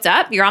see, what's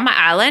up? You're on my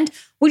island.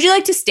 Would you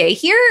like to stay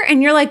here?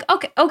 And you're like,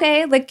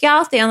 okay. Like, yeah,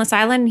 I'll stay on this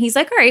island. And he's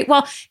like, all right,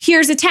 well,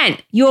 here's a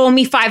tent. You owe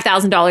me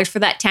 $5,000 for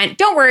that tent.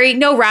 Don't worry,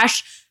 no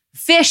rush.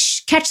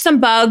 Fish, catch some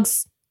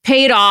bugs,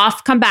 pay it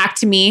off, come back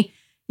to me.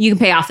 You can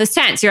pay off this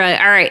tent. So you're like,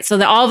 all right. So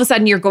then all of a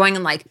sudden you're going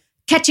and like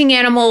catching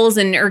animals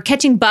or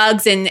catching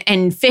bugs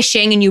and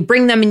fishing, and you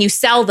bring them and you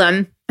sell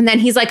them. And then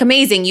he's like,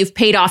 amazing, you've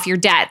paid off your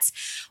debts.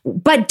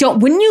 But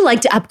wouldn't you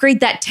like to upgrade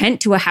that tent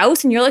to a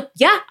house? And you're like,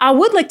 yeah, I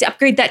would like to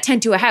upgrade that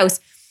tent to a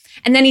house.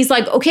 And then he's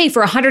like, okay,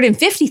 for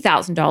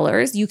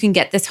 $150,000, you can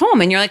get this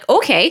home. And you're like,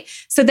 okay.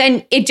 So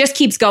then it just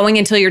keeps going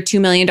until you're $2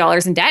 million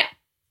in debt,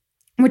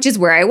 which is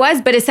where I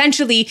was. But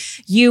essentially,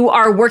 you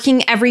are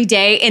working every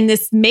day in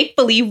this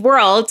make-believe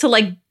world to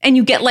like, and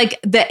you get like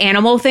the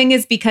animal thing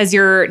is because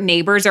your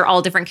neighbors are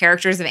all different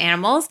characters of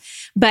animals,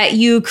 but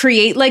you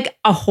create like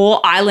a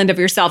whole island of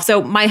yourself.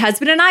 So my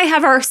husband and I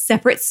have our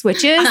separate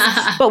switches,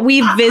 but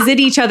we visit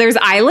each other's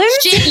islands.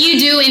 Shit you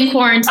do in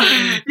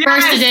quarantine. Yes.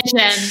 First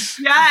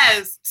edition.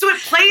 Yes. So it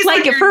plays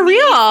like your for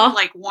real, of,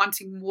 like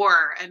wanting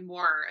more and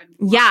more and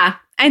more. Yeah.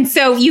 And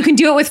so you can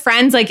do it with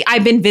friends. Like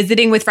I've been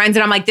visiting with friends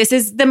and I'm like, this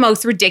is the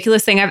most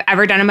ridiculous thing I've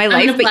ever done in my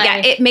life. But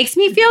yeah, it makes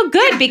me feel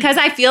good because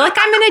I feel like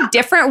I'm in a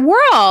different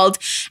world.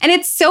 And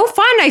it's so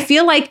fun. I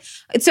feel like,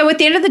 so at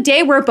the end of the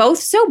day, we're both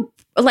so,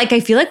 like, I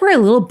feel like we're a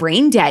little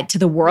brain dead to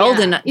the world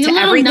and to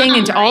everything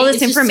and to all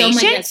this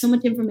information. So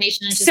much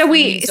information. So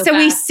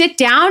we sit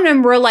down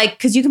and we're like,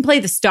 because you can play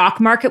the stock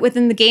market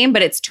within the game,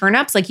 but it's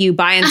turnips. Like you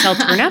buy and sell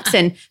turnips,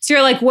 and so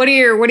you're like, what are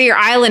your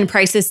island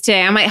prices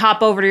today? I might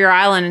hop over to your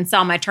island and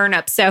sell my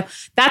turnips. So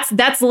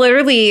that's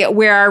literally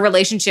where our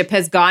relationship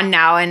has gone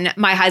now. And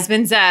my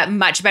husband's a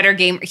much better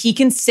gamer. He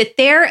can sit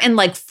there and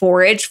like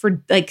forage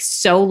for like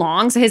so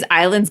long. So his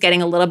island's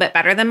getting a little bit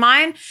better than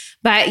mine.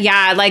 But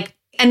yeah, like.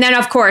 And then,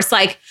 of course,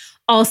 like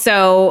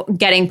also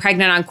getting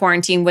pregnant on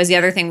quarantine was the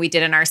other thing we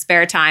did in our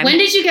spare time. When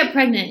did you get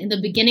pregnant? In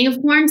the beginning of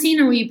quarantine,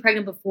 or were you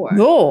pregnant before?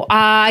 No,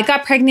 I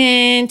got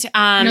pregnant.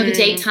 The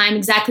date, time,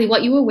 exactly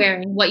what you were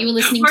wearing, what you were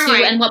listening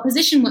to, and what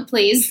position,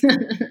 please.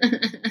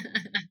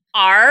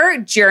 Our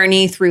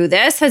journey through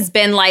this has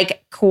been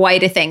like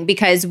quite a thing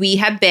because we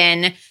have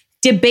been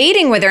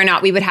debating whether or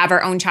not we would have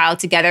our own child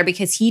together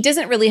because he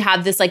doesn't really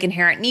have this like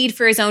inherent need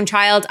for his own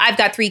child. I've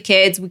got 3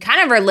 kids. We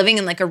kind of are living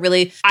in like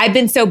I've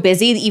been so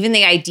busy. Even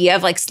the idea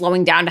of like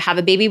slowing down to have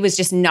a baby was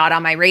just not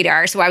on my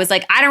radar. So I was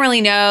like, I don't really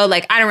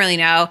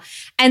know.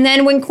 And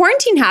then when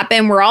quarantine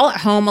happened, we're all at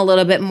home a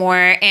little bit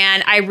more.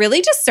 And I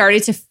really just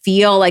started to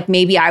feel like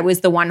maybe I was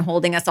the one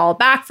holding us all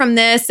back from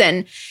this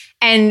and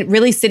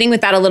really sitting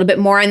with that a little bit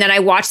more. And then I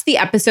watched the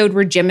episode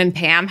where Jim and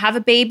Pam have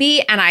a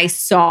baby and I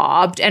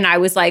sobbed and I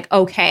was like,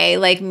 okay,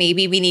 like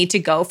maybe we need to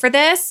go for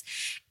this.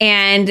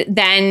 And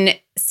then,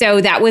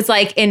 so that was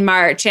like in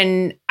March,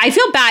 and I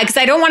feel bad because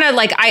I don't want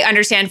to I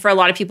understand for a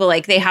lot of people,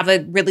 like they have a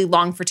really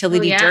long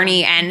fertility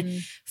journey.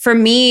 And for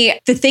me,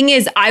 the thing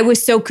is I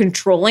was so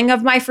controlling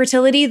of my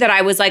fertility that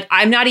I was like,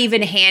 I'm not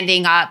even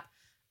handing up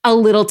a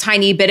little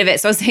tiny bit of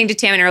it. So I was saying to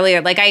Tammin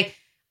earlier, like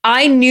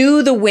I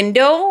knew the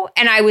window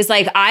and I was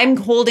like, I'm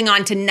holding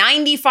on to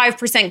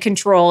 95%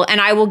 control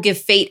and I will give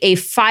fate a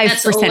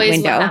 5%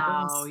 window.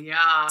 Oh,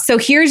 yeah. So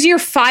here's your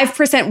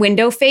 5%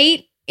 window,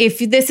 fate. If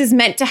this is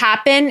meant to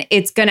happen,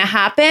 it's going to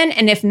happen.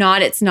 And if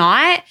not, it's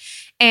not.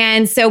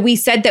 And so we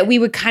said that we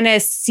would kind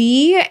of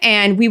see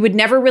and we would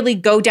never really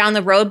go down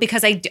the road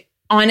because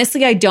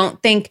honestly, I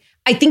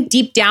think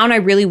deep down, I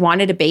really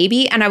wanted a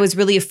baby and I was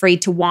really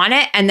afraid to want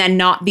it and then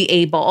not be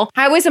able.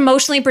 I was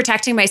emotionally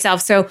protecting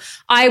myself. So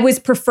I was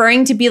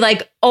preferring to be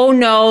like, oh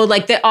no,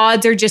 like the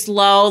odds are just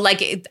low.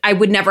 Like I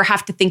would never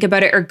have to think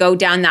about it or go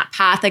down that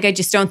path. Like I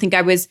just don't think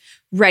I was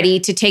ready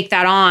to take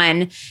that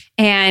on.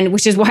 And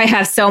which is why I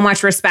have so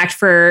much respect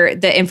for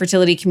the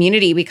infertility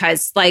community,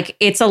 because like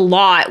it's a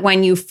lot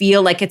when you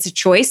feel like it's a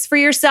choice for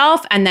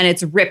yourself and then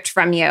it's ripped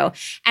from you.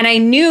 And I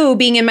knew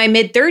being in my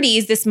mid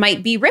 30s, this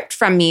might be ripped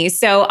from me.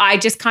 So I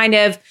just kind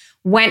of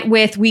went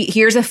with,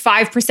 here's a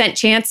 5%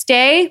 chance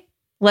day.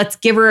 Let's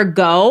give her a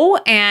go.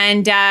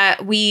 And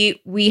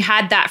we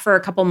had that for a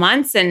couple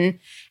months. And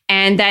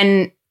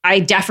then I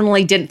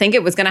definitely didn't think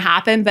it was going to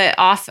happen, but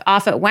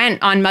off it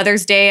went. On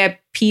Mother's Day, I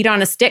peed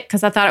on a stick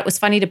because I thought it was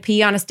funny to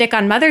pee on a stick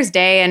on Mother's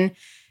Day, and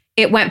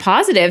it went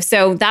positive.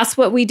 So that's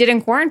what we did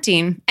in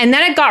quarantine. And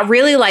then it got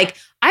really like,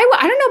 I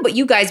don't know about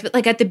you guys, but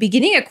like at the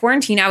beginning of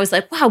quarantine, I was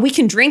like, wow, we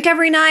can drink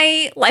every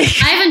night. Like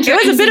I haven't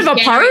drank. It was a bit of a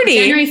party.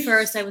 January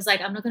 1st, I was like,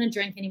 I'm not going to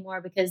drink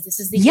anymore because this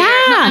is the year.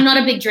 I'm not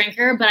a big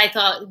drinker, but I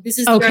thought this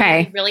is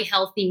really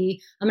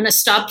healthy. I'm going to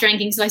stop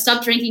drinking. So I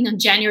stopped drinking on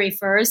January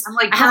 1st. I'm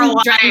like, I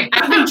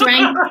haven't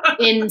drank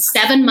in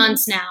 7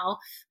 months now.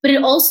 But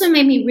it also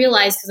made me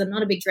realize, because I'm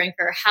not a big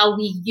drinker, how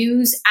we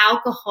use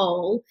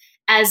alcohol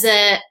as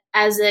a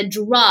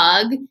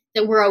drug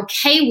that we're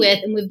okay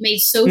with and we've made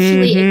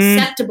socially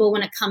acceptable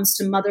when it comes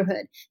to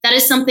motherhood. That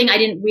is something I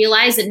didn't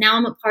realize, that now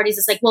I'm at parties.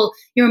 It's like, well,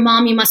 you're a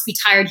mom, you must be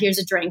tired. Here's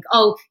a drink.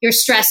 Oh, you're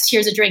stressed.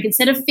 Here's a drink.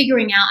 Instead of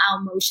figuring out our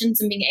emotions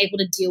and being able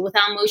to deal with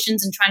our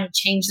emotions and trying to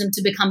change them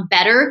to become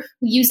better,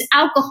 we use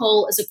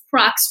alcohol as a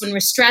crux when we're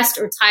stressed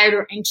or tired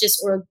or anxious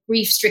or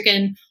grief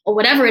stricken or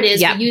whatever it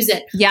is. We use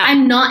it.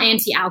 I'm not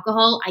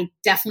anti-alcohol. I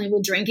definitely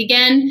will drink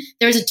again.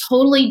 There's a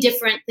totally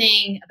different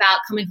thing about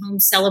coming home,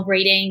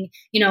 celebrating,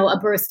 a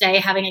birthday,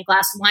 having a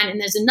glass of wine. And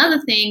there's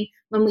another thing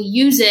when we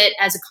use it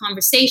as a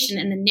conversation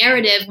and the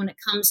narrative when it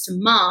comes to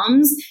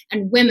moms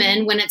and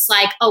women, when it's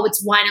like, oh,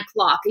 it's wine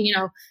o'clock,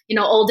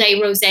 all day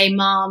rosé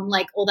mom,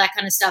 like all that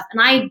kind of stuff.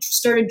 And I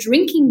started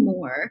drinking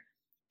more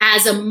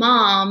as a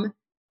mom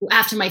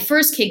after my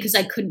first kid because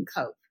I couldn't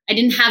cope. I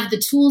didn't have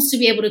the tools to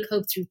be able to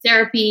cope through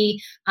therapy,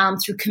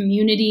 through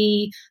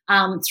community,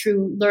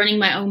 through learning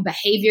my own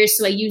behaviors.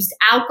 So I used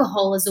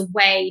alcohol as a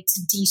way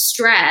to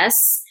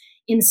de-stress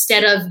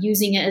instead of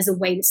using it as a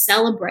way to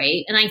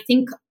celebrate. And I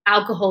think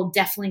alcohol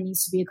definitely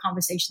needs to be a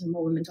conversation that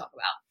more women talk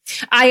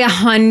about. I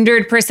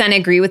 100%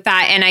 agree with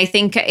that. And I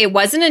think it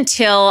wasn't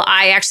until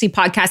I actually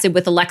podcasted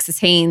with Alexis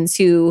Haynes,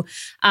 who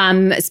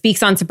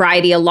speaks on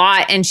sobriety a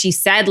lot. And she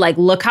said, like,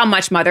 look how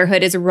much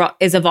motherhood is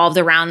evolved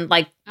around,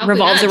 like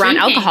revolves around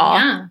drinking,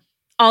 alcohol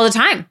all the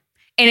time.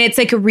 And it's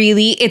like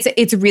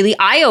it's really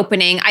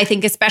eye-opening. I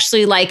think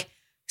especially like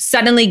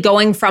suddenly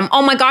going from,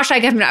 oh my gosh, I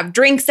have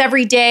drinks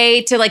every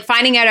day, to like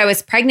finding out I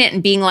was pregnant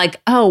and being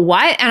like, oh,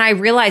 what? And I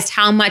realized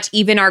how much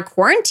even our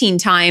quarantine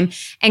time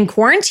and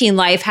quarantine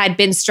life had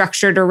been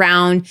structured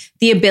around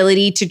the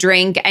ability to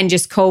drink and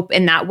just cope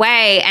in that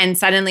way. And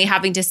suddenly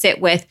having to sit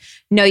with,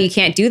 no, you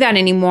can't do that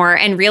anymore.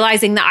 And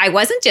realizing that I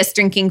wasn't just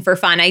drinking for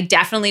fun. I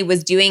definitely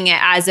was doing it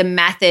as a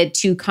method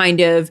to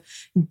kind of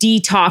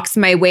detox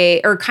my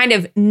way or kind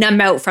of numb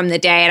out from the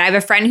day. And I have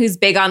a friend who's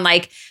big on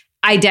like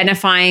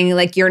identifying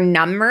like your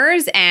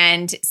numbers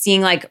and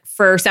seeing like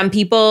for some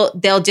people,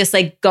 they'll just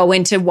like go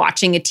into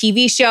watching a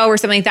TV show or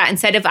something like that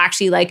instead of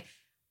actually like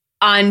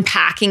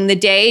unpacking the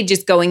day,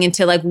 just going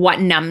into like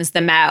what numbs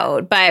them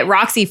out. But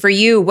Roxy, for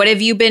you, what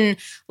have you been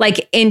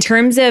like in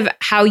terms of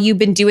how you've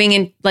been doing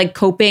and like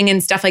coping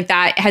and stuff like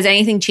that? Has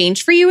anything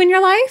changed for you in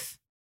your life?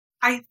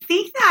 I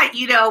think that,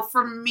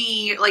 for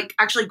me, like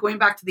actually going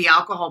back to the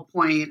alcohol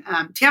point,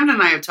 Tammin and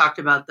I have talked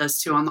about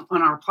this too on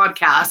our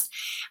podcast.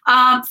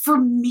 For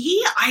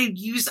me, I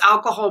use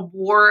alcohol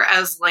more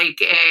as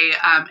like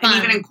and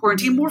even in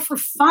quarantine, more for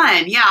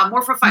fun. Yeah,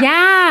 more for fun.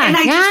 Yeah. And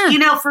I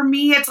just, for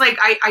me, it's like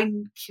I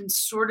can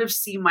sort of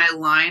see my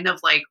line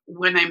of like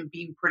when I'm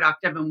being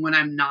productive and when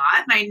I'm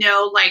not. And I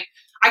know like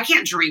I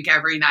can't drink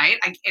every night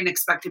and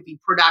expect to be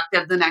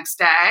productive the next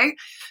day.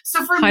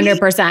 So for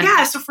 100%.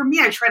 me, so for me,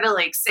 I try to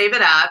like save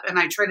it up and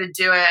I try to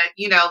do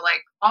it,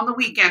 like on the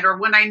weekend or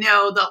when I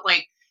know that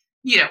like,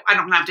 I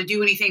don't have to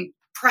do anything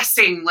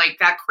pressing like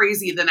that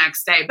crazy the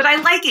next day. But I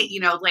like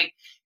it, like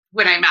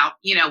when I'm out,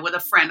 with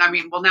a friend. I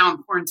mean, well, now in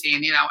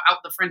quarantine, out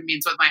the friend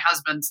means with my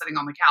husband sitting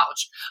on the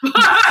couch. But,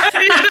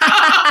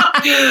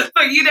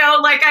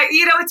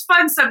 it's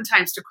fun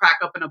sometimes to crack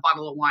open a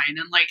bottle of wine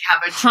and like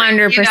have a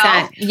drink.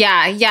 100%.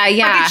 Yeah.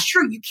 But it's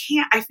true.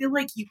 I feel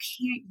like you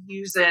can't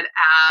use it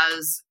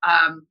as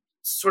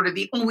sort of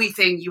the only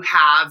thing you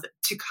have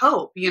to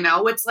cope.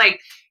 It's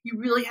like you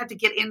really have to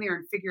get in there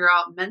and figure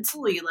out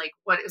mentally like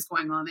what is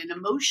going on and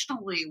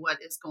emotionally what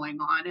is going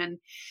on. And,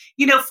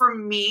 for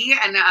me,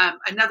 and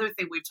another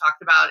thing we've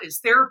talked about is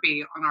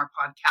therapy on our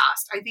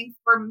podcast. I think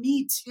for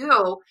me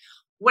too,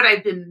 what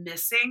I've been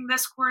missing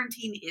this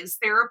quarantine is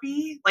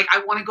therapy. Like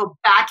I want to go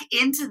back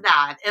into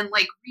that and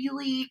like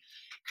really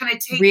kind of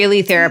take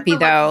really therapy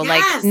though,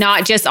 like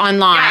not just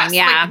online.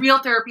 Like real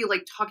therapy,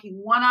 like talking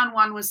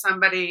one-on-one with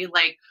somebody,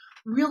 like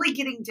really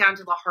getting down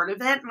to the heart of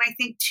it. And I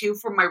think too,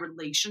 for my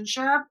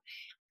relationship,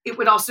 it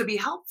would also be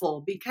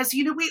helpful because,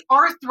 you know, we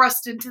are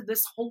thrust into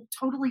this whole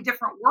totally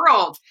different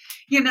world.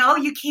 You know,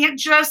 you can't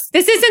just.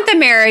 This isn't the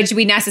marriage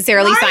we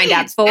necessarily signed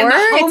up for.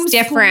 It's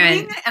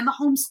different. And the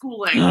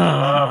homeschooling.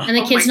 And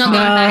the kids not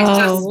going back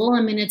to school.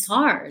 I mean, it's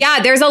hard.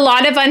 Yeah, there's a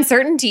lot of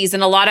uncertainties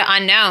and a lot of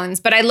unknowns.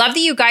 But I love that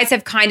you guys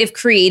have kind of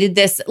created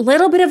this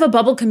little bit of a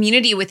bubble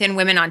community within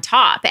Women on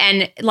Top.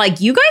 And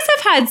like, you guys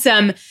have had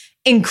some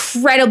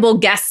incredible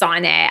guests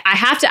on it. I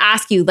have to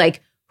ask you,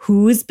 like,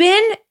 who's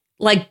been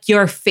like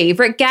your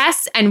favorite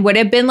guests and would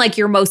have been like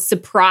your most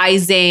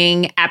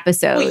surprising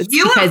episodes?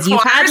 Because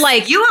you've had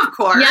like you, of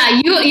course. Yeah,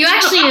 you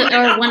actually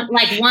are one,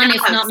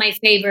 if not my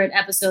favorite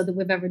episode that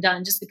we've ever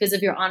done, just because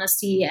of your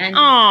honesty and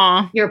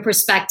your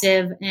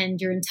perspective and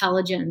your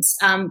intelligence.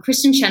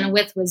 Kristen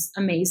Chenoweth was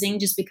amazing,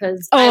 just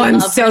because. I'm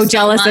so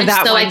jealous of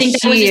that. So one. I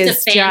think that was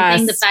just a fan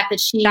thing. The fact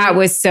that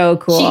was so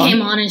cool. She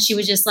came on and she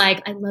was just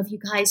like, "I love you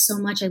guys so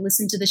much. I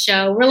listened to the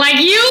show." We're like,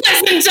 "You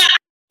listen to."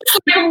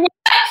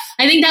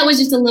 I think that was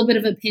just a little bit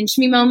of a pinch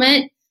me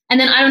moment. And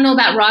then I don't know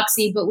about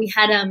Roxy, but we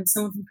had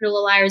someone from Pretty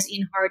Little Liars,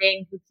 Ian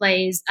Harding, who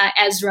plays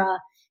Ezra.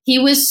 He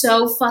was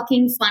so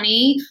fucking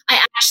funny.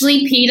 I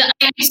actually peed.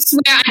 I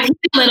swear I peed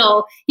a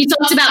little. He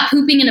talked about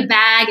pooping in a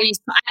bag,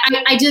 and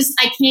I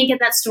can't get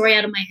that story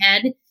out of my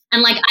head.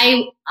 And like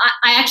I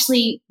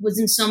actually was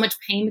in so much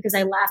pain because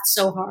I laughed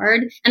so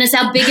hard. And it's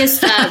our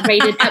biggest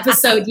rated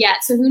episode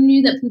yet. So who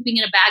knew that pooping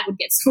in a bag would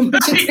get so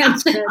much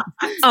attention?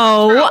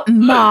 Oh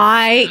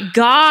my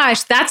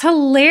gosh, that's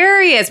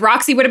hilarious.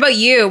 Roxy, what about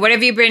you?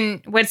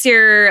 What's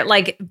your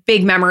like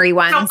big memory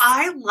ones? So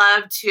I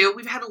love to,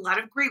 we've had a lot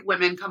of great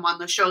women come on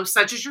the show,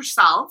 such as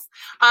yourself.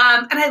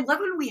 And I love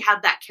when we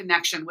have that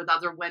connection with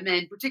other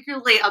women,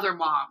 particularly other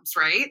moms,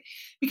 right?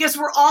 Because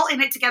we're all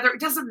in it together. It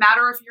doesn't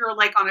matter if you're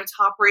like on a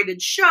top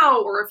rated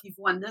show or if you've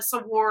won this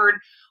award,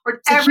 or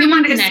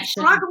everyone is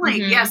struggling.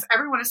 Mm-hmm. Yes,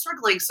 everyone is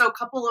struggling. So a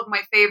couple of my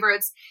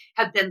favorites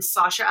have been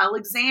Sasha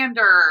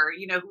Alexander,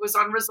 you know, who was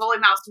on Rizzoli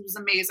Mouse, who was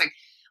amazing.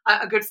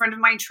 A good friend of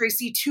mine,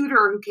 Tracy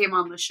Tudor, who came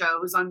on the show,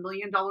 who's on $1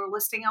 Million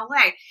Listing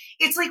LA.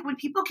 It's like when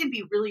people can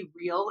be really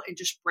real and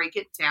just break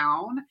it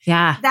down.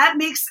 Yeah. That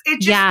makes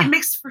it just, it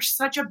makes for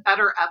such a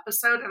better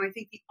episode. And I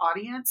think the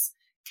audience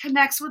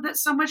connects with it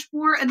so much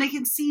more, and they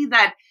can see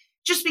that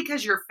just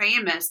because you're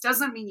famous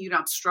doesn't mean you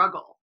don't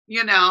struggle,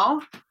 you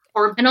know?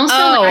 And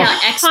also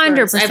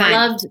experts. 100%. I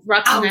loved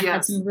Roxy and I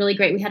had some really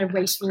great, we had a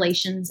race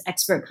relations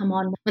expert come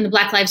on when the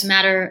Black Lives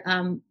Matter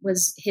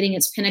was hitting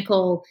its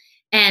pinnacle.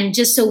 And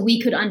just so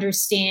we could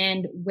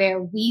understand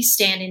where we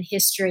stand in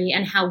history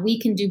and how we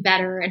can do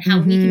better and how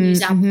we can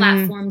use our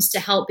platforms to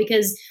help.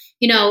 Because,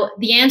 you know,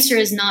 the answer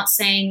is not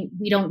saying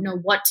we don't know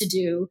what to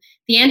do.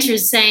 The answer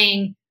is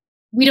saying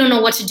we don't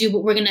know what to do,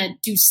 but we're going to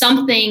do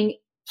something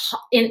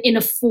in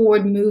a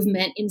forward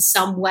movement in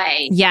some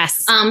way.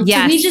 Yes. So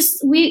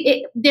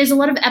there's a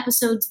lot of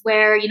episodes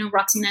where, you know,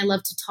 Roxy and I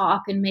love to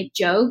talk and make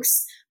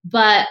jokes,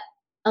 but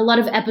a lot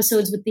of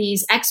episodes with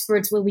these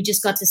experts where we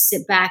just got to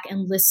sit back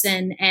and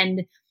listen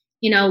and,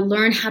 you know,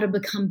 learn how to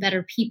become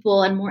better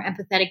people and more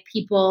empathetic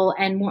people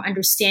and more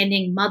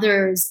understanding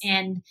mothers.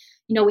 And,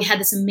 you know, we had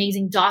this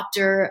amazing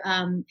doctor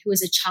who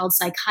was a child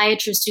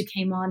psychiatrist who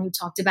came on, who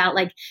talked about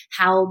like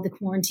how the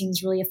quarantine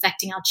is really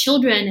affecting our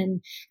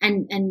children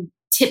and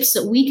tips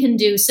that we can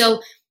do. So,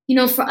 you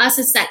know, for us,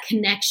 it's that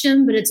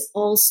connection, but it's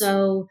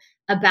also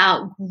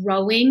about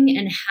growing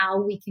and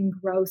how we can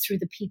grow through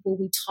the people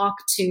we talk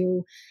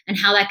to and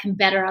how that can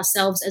better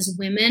ourselves as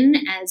women,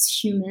 as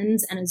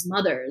humans, and as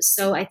mothers.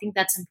 So I think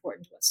that's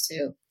important to us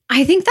too.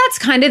 I think that's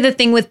kind of the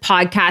thing with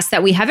podcasts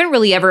that we haven't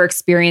really ever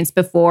experienced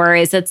before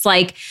is it's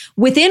like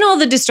within all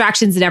the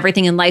distractions and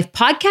everything in life,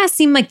 podcasts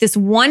seem like this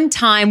one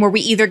time where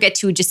we either get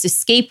to just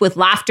escape with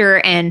laughter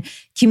and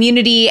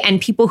community and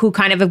people who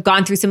kind of have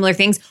gone through similar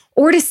things,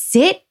 or to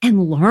sit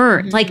and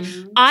learn. Like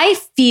I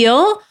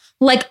feel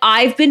like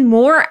I've been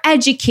more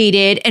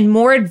educated and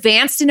more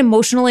advanced in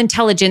emotional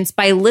intelligence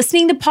by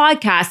listening to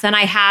podcasts than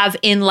I have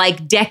in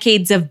like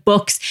decades of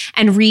books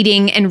and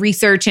reading and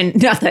research. And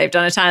not that I've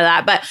done a ton of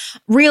that, but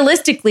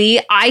realistically,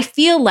 I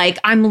feel like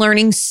I'm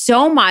learning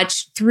so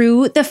much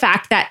through the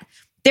fact that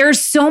there's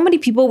so many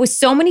people with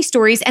so many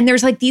stories, and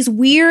there's like these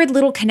weird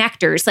little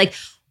connectors. Like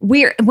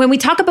when we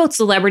talk about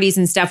celebrities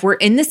and stuff, we're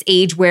in this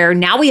age where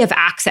now we have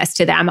access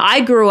to them.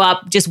 I grew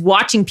up just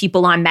watching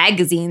people on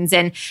magazines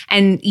and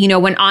you know,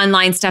 when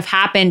online stuff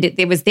happened,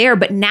 it was there.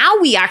 But now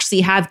we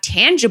actually have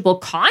tangible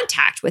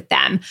contact with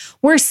them.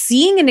 We're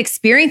seeing and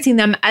experiencing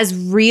them as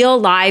real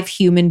live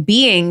human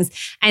beings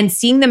and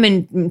seeing them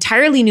in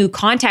entirely new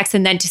contexts.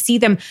 And then to see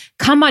them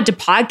come onto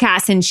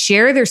podcasts and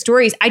share their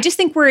stories, I just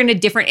think we're in a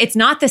different, it's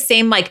not the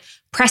same like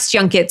press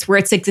junkets where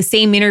it's like the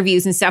same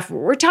interviews and stuff.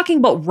 We're talking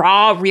about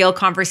raw, real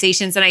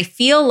conversations. And I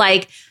feel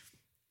like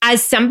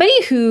as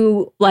somebody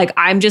who like,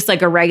 I'm just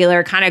like a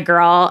regular kind of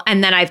girl.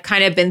 And then I've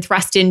kind of been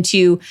thrust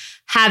into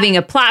having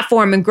a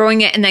platform and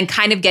growing it and then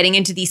kind of getting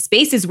into these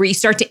spaces where you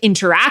start to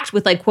interact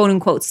with like quote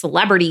unquote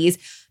celebrities.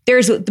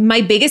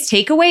 my biggest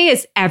takeaway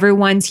is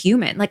everyone's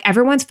human. Like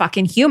everyone's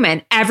fucking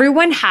human.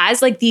 Everyone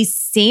has like these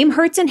same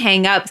hurts and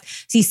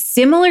hangups, these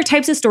similar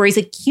types of stories,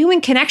 like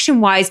human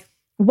connection wise.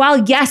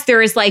 While yes,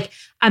 there is like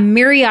a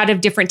myriad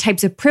of different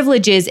types of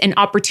privileges and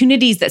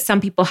opportunities that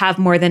some people have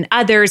more than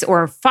others,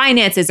 or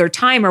finances or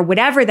time or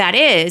whatever that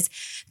is,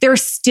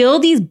 there's still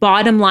these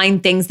bottom line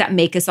things that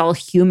make us all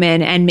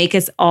human and make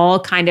us all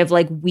kind of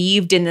like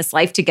weaved in this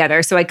life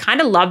together. So I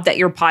kind of love that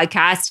your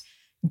podcast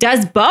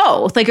does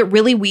both. Like it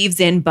really weaves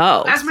in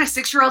both. As my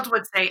 6-year-old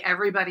would say,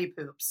 everybody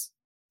poops.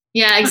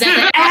 Yeah,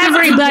 exactly.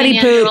 Everybody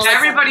poops.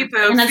 Everybody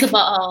poops. And that's a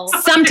butthole.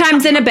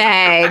 Sometimes in a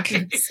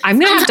bag. I'm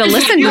going to have to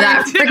listen to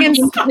that friggin'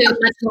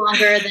 much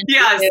longer than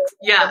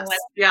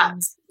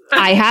yes.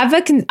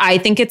 I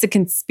think it's a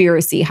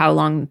conspiracy how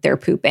long they're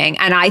pooping.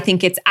 And I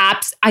think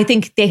I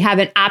think they have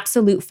an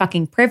absolute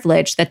fucking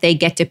privilege that they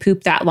get to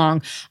poop that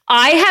long.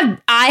 I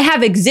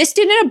have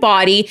existed in a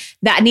body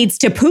that needs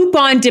to poop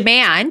on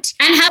demand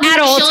and have at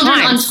all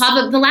times. On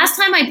top of the last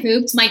time I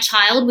pooped, my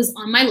child was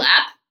on my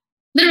lap.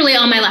 Literally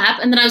on my lap.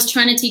 And then I was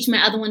trying to teach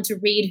my other one to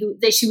read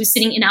that she was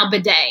sitting in our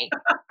bidet.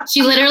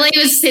 She literally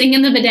was sitting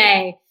in the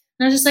bidet. And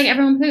I was just like,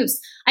 everyone poops.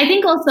 I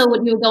think also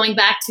what you were going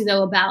back to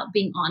though about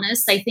being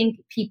honest, I think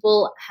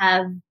people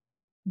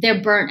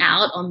they're burnt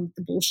out on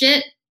the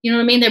bullshit. You know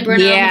what I mean? They're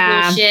burnt out on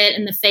the bullshit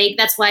and the fake.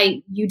 That's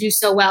why you do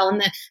so well. And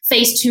the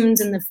face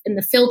tunes and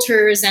the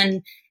filters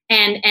and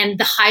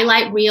the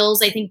highlight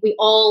reels. I think we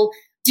all,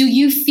 do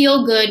you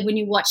feel good when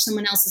you watch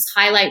someone else's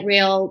highlight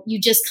reel? You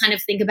just kind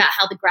of think about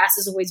how the grass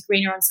is always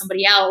greener on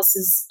somebody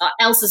else's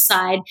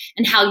side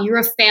and how you're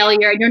a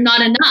failure and you're not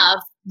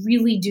enough.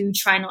 Really do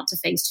try not to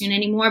Facetune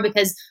anymore,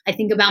 because I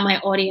think about my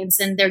audience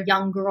and they're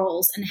young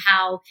girls and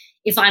how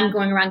if I'm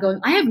going around going,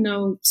 I have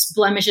no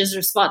blemishes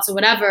or spots or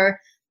whatever,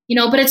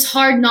 but it's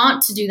hard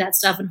not to do that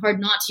stuff and hard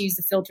not to use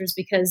the filters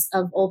because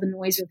of all the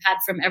noise we've had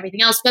from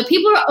everything else. But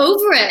people are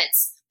over it.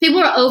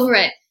 People are over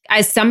it.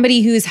 As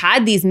somebody who's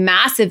had these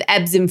massive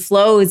ebbs and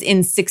flows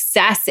in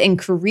success and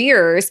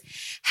careers,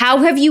 how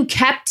have you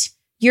kept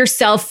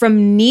yourself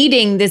from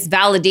needing this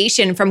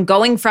validation, from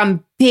going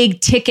from big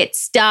ticket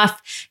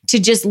stuff to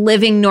just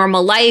living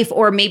normal life,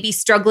 or maybe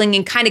struggling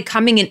and kind of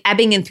coming and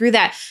ebbing and through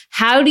that?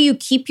 How do you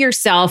keep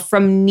yourself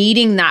from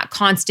needing that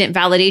constant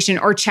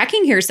validation or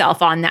checking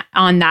yourself on that,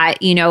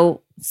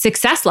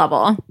 success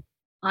level?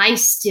 I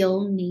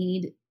still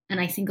need, and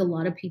I think a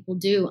lot of people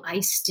do, I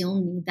still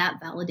need that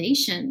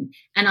validation.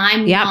 And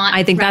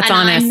I think that's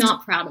honest. I'm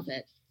not proud of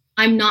it.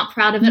 I'm not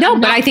proud of it. No,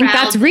 but I think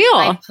that's real.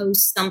 I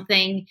post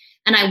something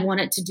and I want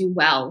it to do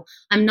well.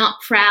 I'm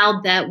not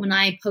proud that when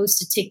I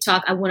post a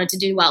TikTok, I want it to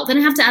do well. Then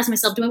I have to ask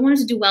myself, do I want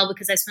it to do well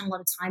because I spent a lot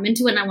of time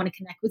into it and I want to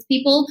connect with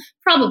people?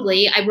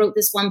 Probably. I wrote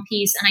this one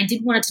piece and I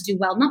did want it to do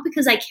well, not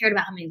because I cared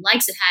about how many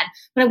likes it had,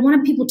 but I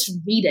wanted people to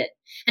read it.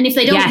 And if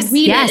they don't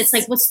read it, it's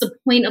like, what's the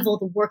point of all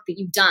the work that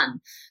you've done?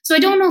 So I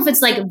don't know if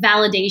it's like a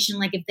validation,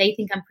 like if they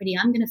think I'm pretty,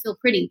 I'm going to feel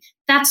pretty.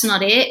 That's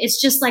not it.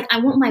 It's just like, I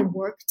want my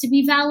work to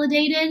be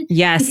validated.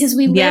 Yes. Because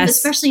we live,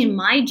 especially in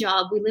my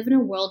job, we live in a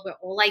world where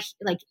all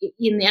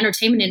in the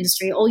entertainment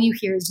industry, all you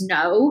hear is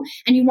no.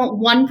 And you want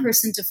one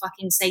person to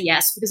fucking say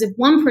yes. Because if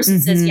one person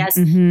says yes,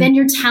 then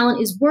your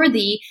talent is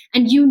worthy.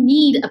 And you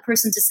need a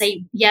person to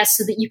say yes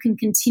so that you can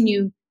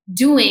continue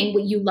doing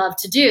what you love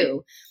to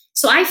do.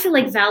 So I feel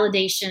like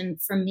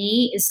validation for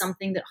me is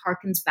something that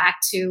harkens back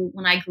to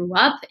when I grew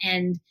up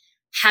and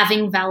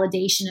having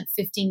validation at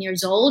 15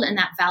 years old. And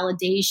that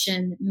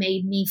validation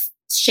made me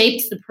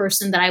shaped the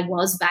person that I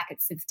was back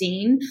at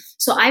 15.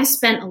 So I've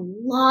spent a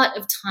lot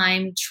of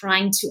time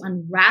trying to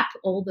unwrap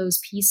all those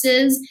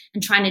pieces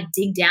and trying to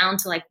dig down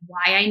to like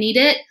why I need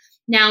it.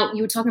 Now,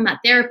 you were talking about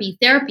therapy.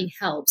 Therapy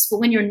helps. But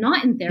when you're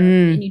not in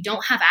therapy and you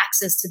don't have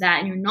access to that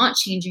and you're not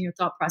changing your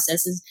thought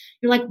processes,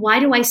 you're like, why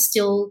do I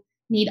still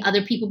need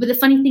other people? But the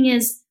funny thing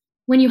is,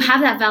 when you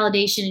have that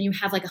validation and you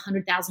have like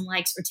 100,000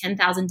 likes or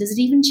 10,000, does it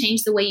even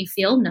change the way you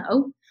feel?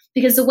 No,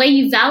 because the way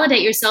you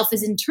validate yourself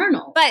is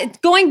internal.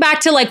 But going back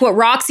to like what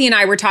Roxy and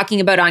I were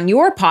talking about on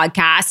your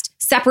podcast,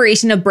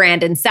 separation of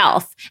brand and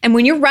self. And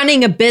when you're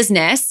running a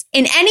business,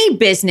 in any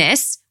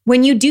business,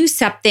 when you do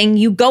something,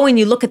 you go and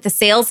you look at the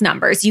sales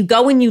numbers. You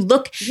go and you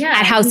look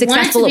at how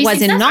successful it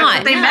was and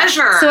not. They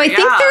measure. So I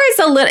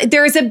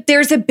think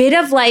there's a bit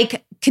of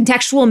like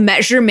contextual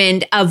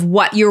measurement of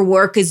what your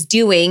work is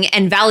doing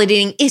and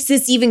validating, is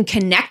this even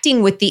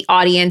connecting with the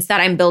audience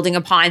that I'm building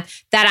upon,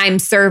 that I'm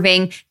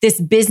serving,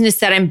 this business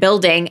that I'm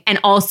building? And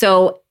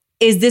also,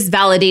 is this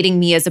validating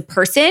me as a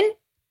person?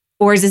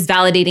 Or is this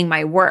validating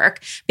my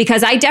work?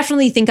 Because I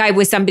definitely think I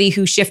was somebody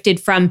who shifted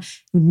from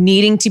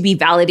needing to be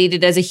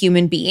validated as a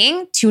human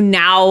being to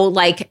now,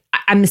 like,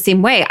 I'm the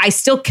same way. I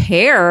still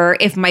care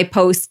if my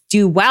posts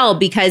do well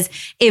because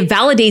it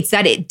validates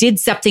that it did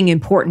something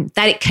important,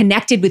 that it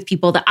connected with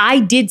people, that I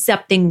did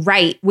something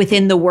right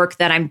within the work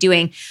that I'm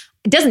doing.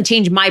 it doesn't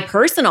change my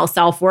personal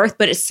self-worth,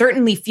 but it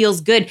certainly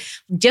feels good.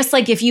 Just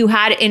like if you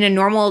had in a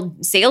normal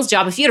sales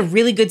job, if you had a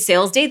really good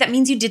sales day, that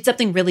means you did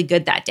something really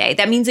good that day.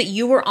 That means that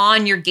you were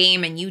on your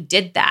game and you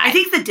did that. I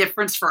think the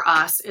difference for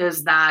us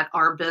is that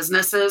our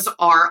businesses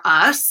are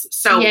us.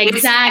 So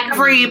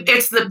exactly.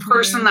 It's the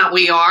person that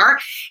we are.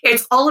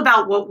 It's all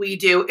about what we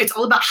do. It's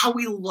all about how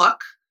we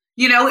look.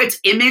 It's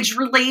image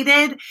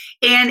related.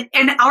 And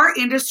in our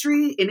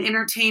industry, in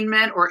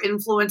entertainment or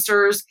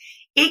influencers,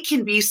 it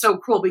can be so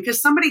cruel because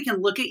somebody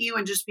can look at you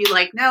and just be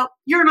like, no,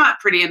 you're not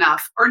pretty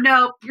enough. Or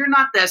no, you're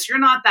not this, you're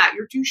not that,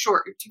 you're too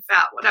short, you're too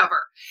fat,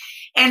 whatever.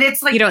 And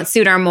it's like, you don't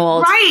suit our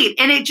mold. Right.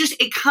 And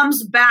it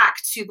comes back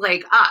to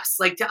like us,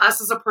 like to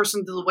us as a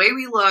person, to the way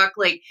we look,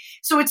 like,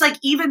 so it's like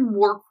even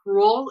more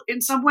cruel in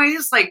some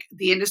ways, like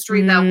the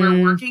industry that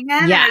we're working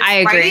in. Yeah, I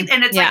agree. Right?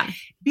 And it's like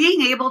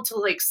being able to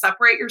like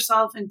separate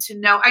yourself and to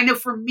know, I know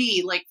for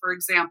me, like, for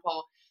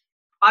example,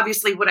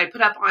 obviously what I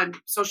put up on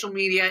social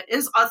media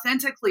is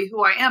authentically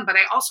who I am, but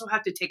I also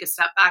have to take a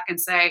step back and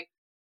say,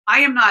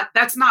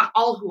 that's not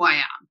all who I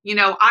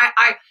am.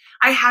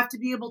 I have to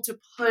be able to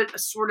put a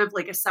sort of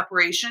like a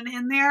separation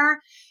in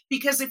there,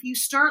 because if you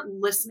start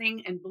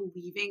listening and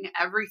believing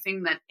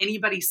everything that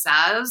anybody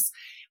says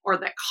or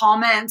that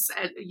comments,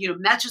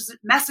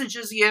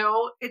 messages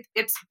you,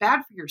 it's bad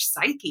for your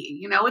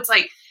psyche. It's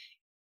like,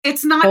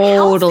 it's not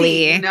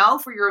healthy,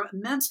 for your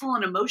mental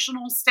and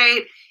emotional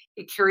state.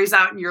 It carries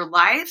out in your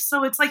life.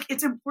 So it's like,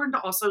 it's important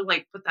to also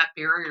like put that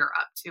barrier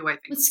up too, I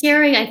think. What's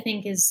scary, I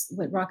think, is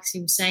what Roxy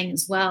was saying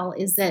as well,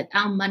 is that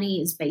our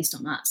money is based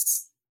on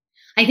us.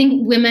 I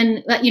think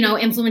women,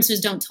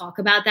 influencers don't talk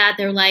about that.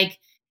 They're like,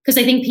 because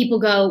I think people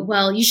go,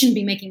 well, you shouldn't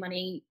be making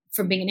money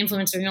from being an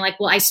influencer. And you're like,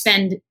 well, I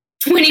spend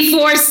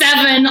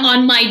 24/7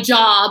 on my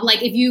job.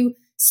 Like if you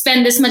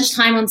spend this much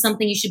time on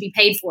something, you should be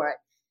paid for it.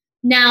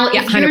 Now,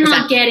 if you're 100%.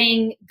 not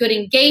getting good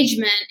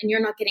engagement and you're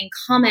not getting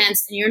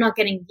comments and you're not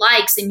getting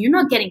likes and you're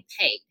not getting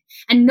paid,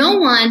 and no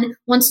one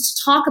wants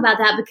to talk about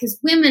that because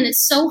women,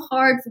 it's so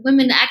hard for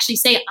women to actually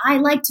say, I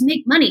like to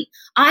make money.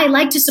 I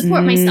like to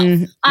support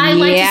myself. I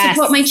like to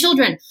support my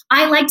children.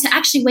 I like to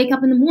actually wake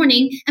up in the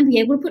morning and be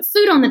able to put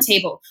food on the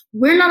table.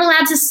 We're not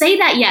allowed to say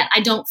that yet.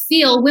 I don't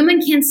feel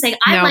women can't say,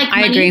 I like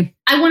money. Agree.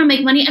 I want to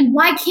make money. And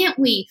why can't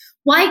we?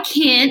 Why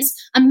can't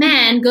a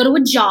man go to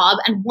a job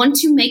and want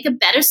to make a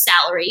better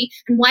salary?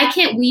 And why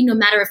can't we, no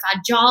matter if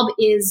our job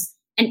is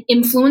an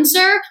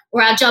influencer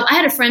or our job? I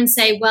had a friend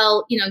say,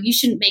 well, you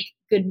shouldn't make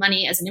good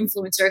money as an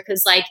influencer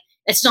because like,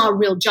 it's not a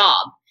real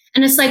job.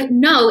 And it's like,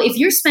 no, if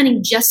you're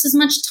spending just as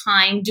much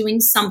time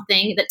doing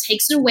something that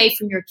takes it away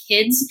from your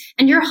kids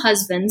and your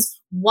husbands,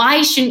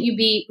 why shouldn't you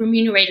be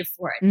remunerated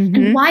for it? Mm-hmm.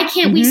 And why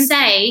can't we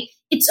say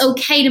it's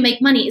okay to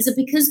make money? Is it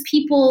because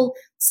people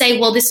say,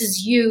 well, this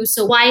is you,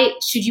 so why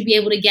should you be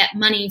able to get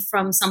money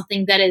from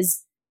something that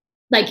is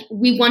like,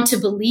 we want to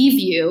believe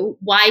you?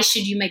 Why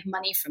should you make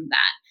money from that?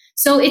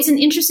 So it's an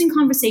interesting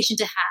conversation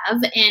to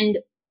have, and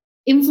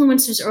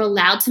influencers are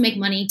allowed to make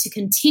money to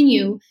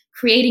continue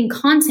creating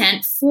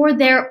content for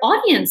their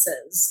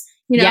audiences.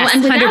 Yes,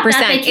 and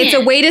 100%. It's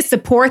a way to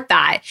support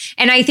that.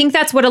 And I think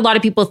that's what a lot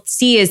of people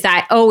see is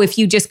that, if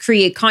you just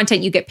create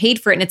content, you get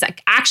paid for it. And it's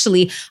like,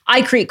 actually,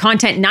 I create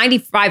content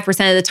 95%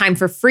 of the time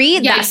for free.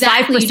 Yeah, that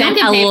exactly.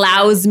 5%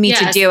 allows me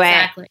to do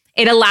it.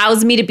 It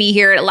allows me to be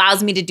here. It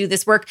allows me to do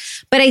this work.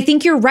 But I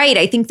think you're right.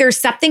 I think there's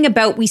something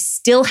about, we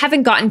still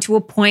haven't gotten to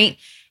a point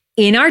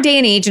in our day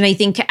and age. And I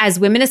think as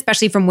women,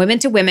 especially from women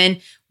to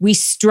women, we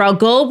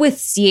struggle with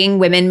seeing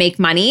women make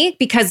money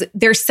because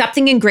there's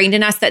something ingrained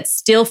in us that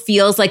still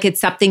feels like it's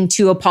something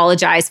to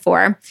apologize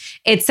for.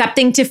 It's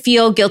something to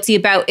feel guilty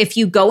about. If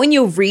you go and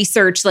you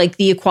research like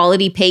the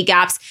equality pay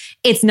gaps,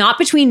 it's not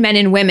between men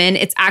and women.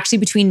 It's actually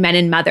between men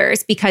and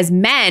mothers, because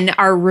men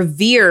are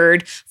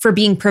revered for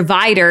being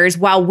providers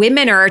while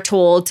women are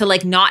told to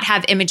like not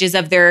have images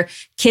of their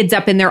kids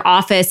up in their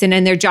office and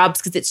in their jobs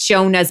because it's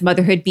shown as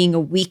motherhood being a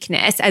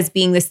weakness, as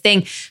being this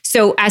thing.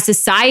 So as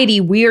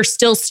society, we are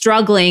still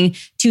struggling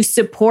to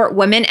support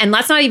women. And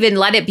let's not even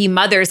let it be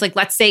mothers. Like,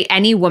 let's say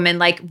any woman,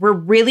 like we're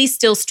really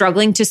still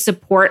struggling to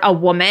support a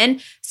woman,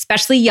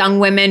 especially young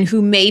women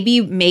who maybe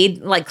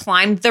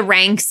climbed the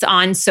ranks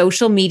on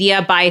social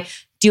media by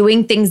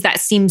doing things that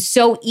seem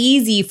so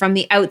easy from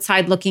the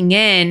outside looking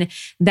in,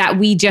 that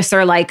we just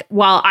are like,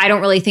 well, I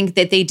don't really think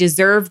that they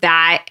deserve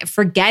that,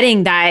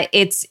 forgetting that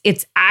it's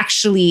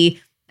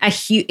actually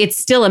it's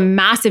still a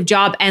massive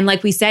job. And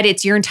like we said,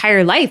 it's your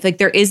entire life. Like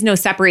there is no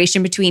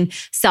separation between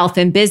self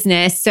and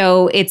business.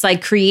 So it's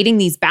like creating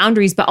these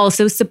boundaries, but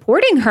also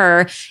supporting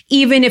her,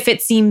 even if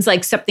it seems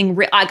like something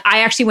like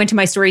I actually went to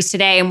my stories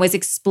today and was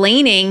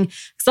explaining.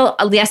 So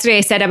yesterday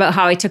I said about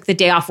how I took the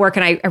day off work,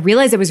 and I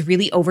realized I was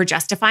really over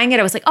justifying it.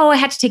 I was like, I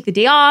had to take the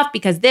day off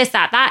because this,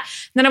 that.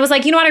 And then I was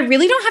like, you know what? I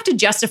really don't have to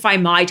justify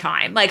my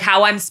time, like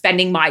how I'm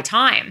spending my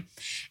time.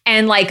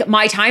 And like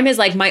my time is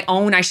like my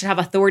own. I should have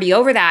authority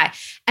over that.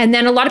 And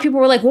then a lot of people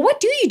were like, well,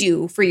 what do you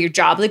do for your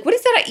job? Like, what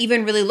does that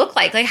even really look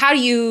like? Like, how do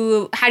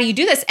you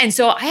do this? And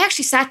so I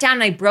actually sat down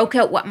and I broke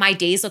out what my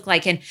days look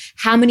like and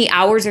how many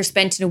hours are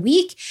spent in a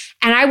week.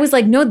 And I was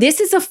like, no, this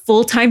is a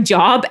full-time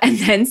job and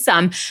then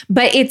some,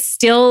 but it's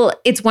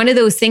one of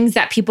those things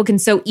that people can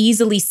so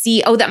easily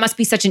see, oh, that must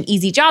be such an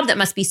easy job. That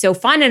must be so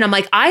fun. And I'm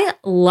like, I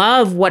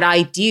love what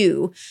I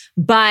do,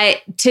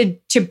 but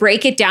to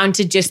break it down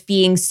to just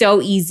being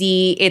so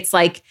easy, it's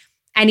like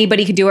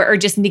anybody could do it, or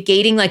just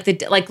negating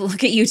like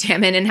look at you,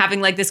 Tammin, and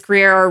having like this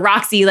career, or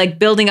Roxy, like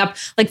building up,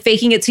 like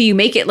faking it till you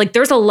make it. Like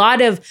there's a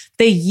lot of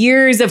the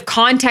years of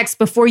context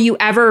before you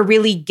ever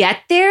really get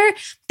there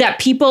that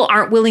people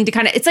aren't willing to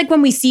it's like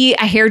when we see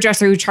a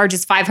hairdresser who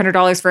charges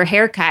 $500 for a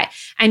haircut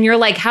and you're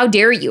like, how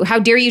dare you? How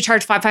dare you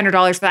charge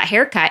 $500 for that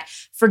haircut?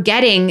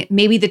 Forgetting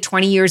maybe the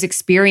 20 years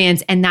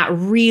experience and that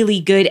really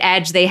good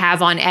edge they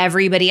have on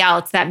everybody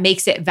else that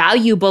makes it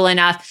valuable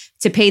enough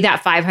to pay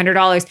that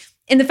 $500.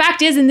 And the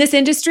fact is, in this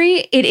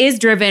industry, it is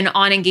driven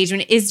on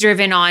engagement, is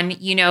driven on,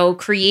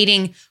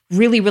 creating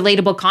really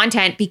relatable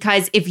content,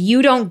 because if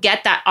you don't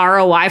get that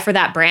ROI for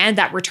that brand,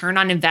 that return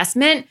on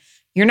investment,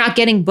 you're not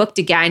getting booked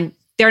again.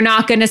 They're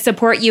not going to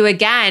support you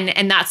again,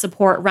 and that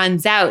support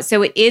runs out.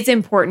 So it is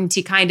important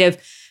to kind of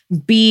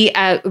be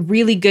a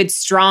really good,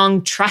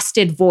 strong,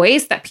 trusted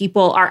voice that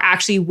people are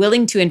actually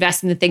willing to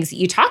invest in the things that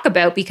you talk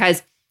about,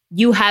 because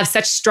you have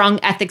such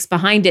strong ethics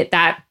behind it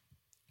that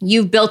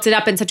you've built it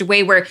up in such a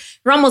way where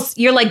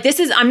you're like,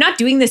 I'm not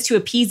doing this to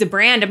appease a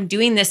brand. I'm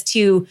doing this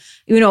to,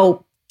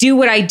 do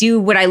what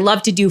I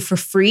love to do for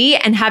free,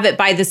 and have it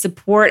by the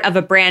support of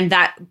a brand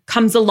that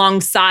comes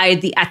alongside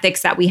the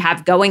ethics that we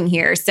have going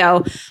here.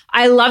 So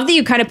I love that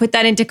you kind of put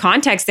that into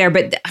context there.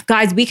 But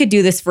guys, we could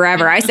do this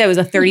forever. I said it was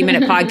a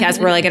 30-minute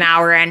podcast. We're like an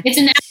hour in. It's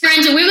an hour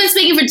into. We've been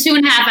speaking for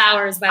 2.5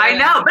 hours. By the way. I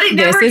know, but it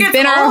never this has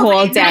been our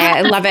whole day.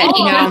 I love it.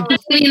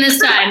 This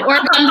time, or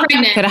I'm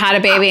pregnant. Could have had a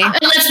baby.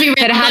 Let's be real.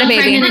 Could have had a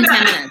baby in 10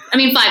 minutes. I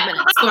mean, 5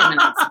 minutes, 4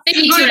 minutes,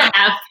 maybe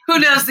 2.5. Who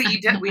knows that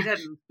you did? We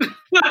didn't.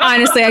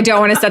 Honestly, I don't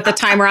want to set the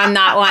timer on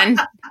that one.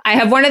 I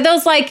have one of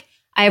those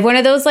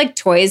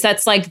toys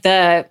that's like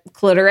the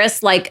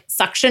clitoris like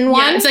suction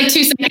one. Yeah, it's like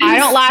 2 seconds. I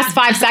don't last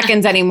 5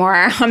 seconds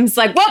anymore. I'm just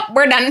like, well,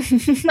 we're done.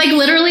 Like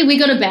literally, we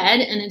go to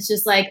bed and it's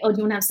just like, oh, do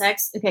you want to have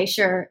sex? Okay,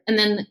 sure. And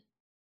then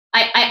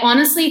I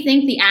honestly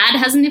think the ad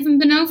hasn't even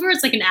been over.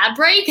 It's like an ad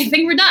break. I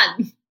think we're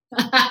done.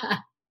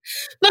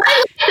 But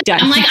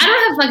I'm like, I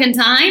don't have fucking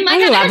time.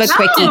 I love a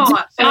quickie.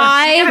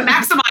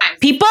 Maximize.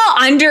 People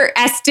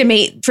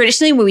underestimate,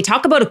 traditionally when we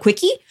talk about a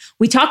quickie,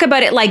 we talk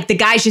about it like the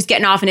guy's just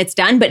getting off and it's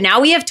done. But now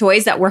we have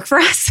toys that work for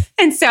us.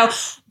 And so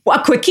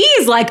a quickie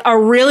is like a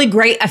really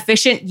great,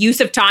 efficient use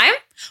of time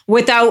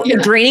without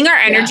draining our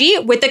energy,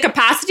 with the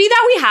capacity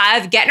that we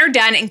have, getting her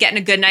done and getting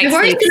a good night's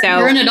sleep. So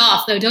burn it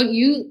off though, don't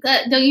you,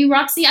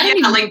 Roxy? I don't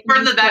even like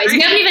burn the battery.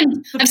 You haven't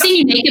even. I've seen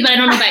you naked, but I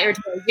don't know about your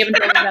toys. You haven't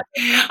told me about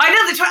them. I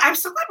know the toy. I'm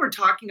so glad we're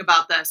talking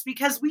about this,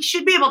 because we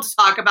should be able to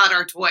talk about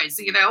our toys.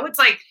 It's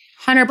like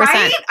 100%.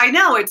 Right? I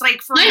know. It's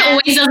like for mine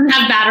always doesn't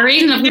have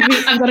batteries, and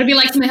I've got to be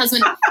like to my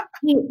husband,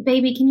 hey,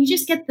 baby, can you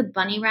just get the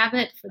bunny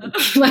rabbit for the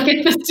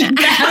battery?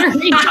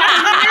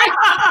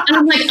 And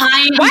I'm like,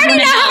 why do you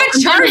not have a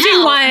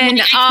charging one? I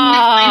can't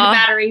find the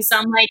battery, so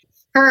I'm like,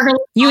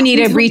 you need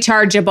a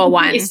rechargeable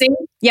one.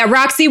 Yeah,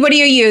 Roxy, what do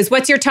you use?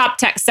 What's your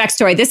top sex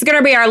toy? This is going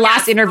to be our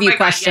last interview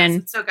question.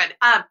 Yes, it's so good.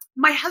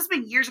 My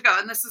husband years ago,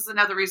 and this is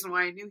another reason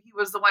why I knew he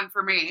was the one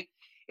for me,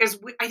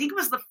 I think it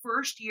was the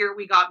first year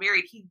we got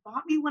married. He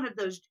bought me one of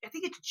those. I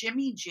think it's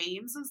Jimmy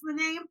James is the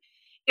name.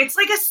 It's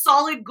like a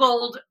solid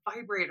gold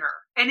vibrator,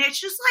 and it's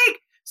just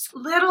like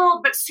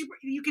little but super.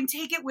 You can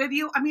take it with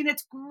you. I mean,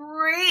 it's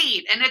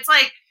great, and it's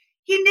like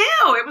he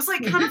knew it was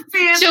like kind of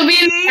fancy. She'll be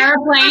in the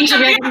airplane. She'll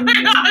be like,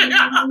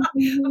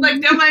 I'm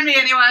like, don't mind me,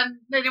 anyone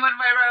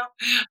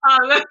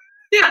vibro.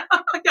 Yeah.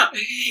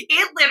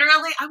 It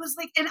literally. I was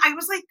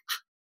like,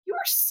 you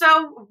are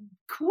so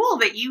cool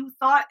that you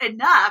thought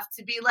enough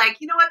to be like,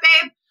 you know what,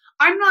 babe,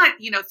 I'm not,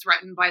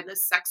 threatened by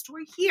this sex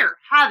toy. Here,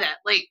 have it.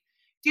 Like,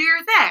 do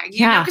your thing.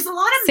 You know, because a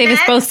lot of save men,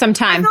 us both some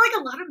time. I feel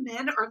like a lot of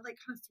men are like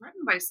kind of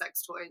threatened by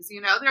sex toys.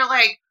 They're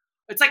like,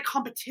 it's like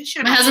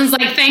competition. My husband's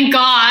like, thank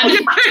God.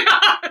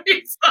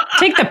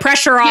 Take the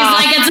pressure off.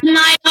 He's like, it's a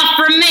night off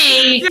for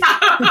me.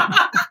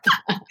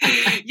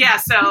 Yeah.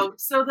 So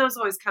those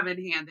always come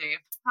in handy.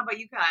 How about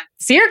you guys?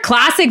 So you're a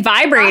classic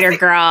vibrator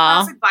girl.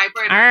 Classic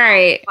vibrator. All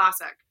right.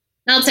 Classic.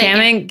 I'll take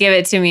Tammin, give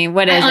it to me.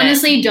 What is it? I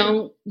honestly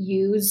don't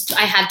use.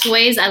 I have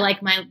toys. I like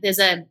there's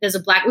a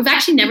black. We've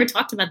actually never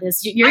talked about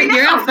this. You're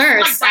out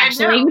first,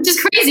 actually, which is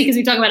crazy because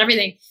we talk about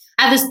everything.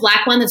 I have this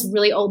black one that's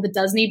really old that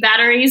does need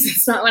batteries.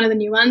 It's not one of the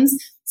new ones.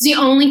 It's the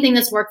only thing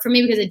that's worked for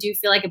me because I do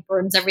feel like it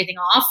burns everything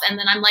off, and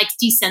then I'm like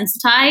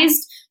desensitized.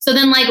 So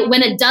then, like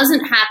when it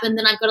doesn't happen,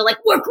 then I've got to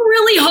like work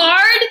really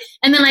hard,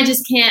 and then I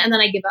just can't, and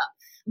then I give up.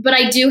 But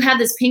I do have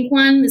this pink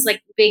one, this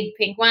like big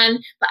pink one.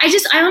 But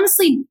I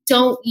honestly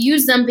don't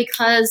use them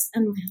because,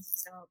 and my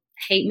husband don't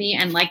hate me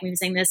and like me for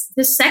saying this,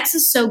 the sex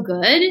is so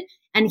good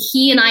and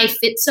he and I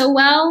fit so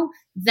well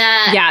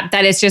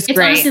that is just it's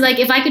great. honestly like,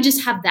 if I could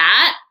just have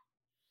that,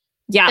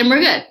 then we're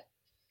good.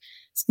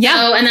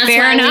 Yeah, and that's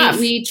fair why enough.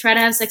 we try to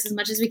have sex as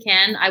much as we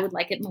can. I would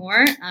like it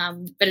more,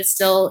 but it's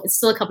still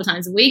a couple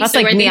times a week. That's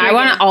so like me. I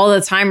want it all the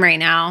time right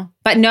now.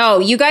 But no,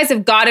 you guys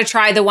have got to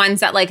try the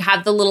ones that like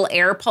have the little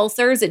air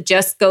pulsers. It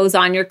just goes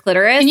on your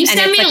clitoris. Can you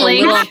send me a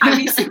link? Have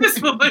you seen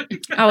this one?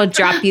 I will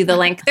drop you the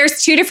link.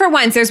 There's two different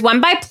ones. There's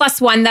one by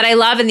Plus One that I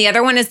love, and the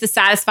other one is the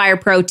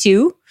Satisfier Pro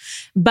 2.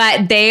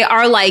 But they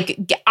are like,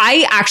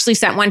 I actually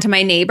sent one to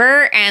my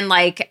neighbor, and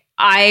like,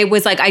 I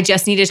was like, I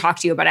just need to talk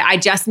to you about it. I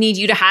just need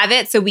you to have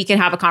it so we can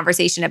have a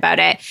conversation about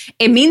it.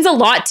 It means a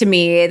lot to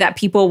me that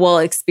people will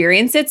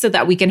experience it so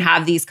that we can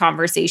have these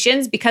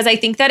conversations, because I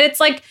think that it's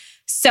like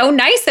so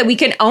nice that we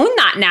can own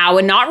that now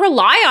and not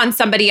rely on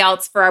somebody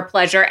else for our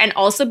pleasure, and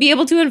also be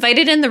able to invite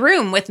it in the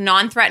room with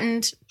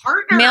non-threatened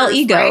partners, male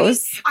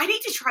egos. Right? I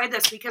need to try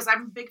this because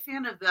I'm a big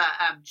fan of the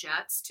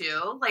jets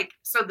too. Like,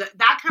 so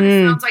that kind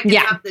of sounds like you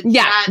have the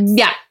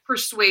jets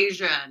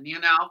persuasion, you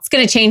know? It's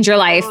going to change your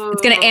life.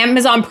 It's going to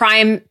Amazon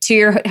Prime to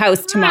your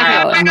house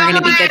tomorrow, and we're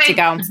going to be good to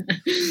go.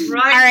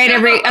 Right.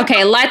 All right,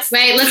 okay, let's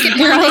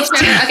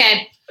get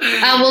okay.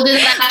 We'll do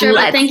that after.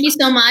 But thank you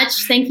so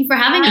much. Thank you for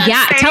having us.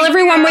 Yeah, tell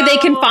everyone where they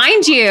can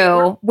find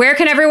you. Where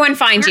can everyone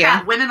find you?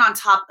 At Women on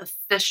Top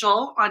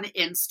Official on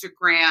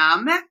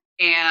Instagram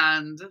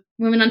and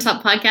Women on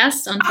Top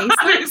Podcast on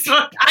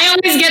Facebook. I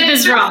always get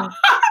this wrong.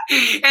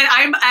 And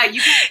I'm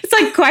it's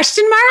like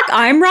question mark.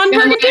 I'm Ron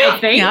Burgundy. I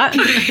think. Yeah.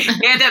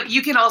 And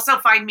you can also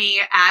find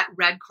me at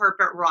Red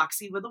Carpet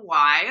Roxy with a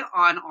Y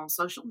on all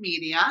social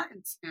media.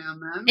 It's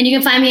Tammin. And you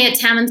can find me at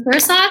Tammin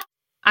Sursok.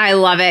 I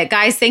love it.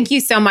 Guys, thank you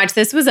so much.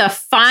 This was a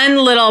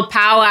fun little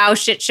powwow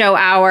shit show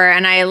hour,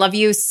 and I love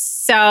you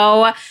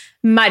so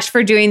much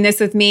for doing this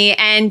with me.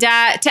 And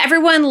to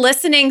everyone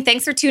listening,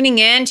 thanks for tuning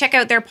in. Check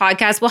out their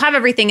podcast. We'll have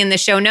everything in the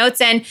show notes,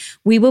 and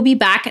we will be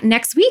back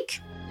next week.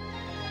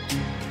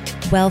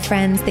 Well,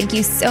 friends, thank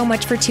you so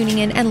much for tuning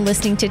in and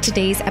listening to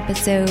today's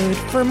episode.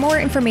 For more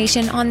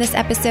information on this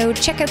episode,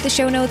 check out the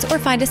show notes or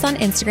find us on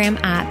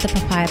Instagram at The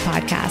Papaya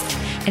Podcast.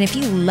 And if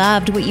you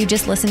loved what you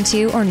just listened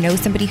to or know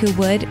somebody who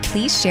would,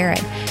 please share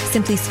it.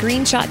 Simply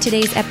screenshot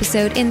today's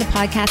episode in the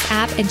podcast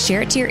app and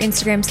share it to your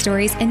Instagram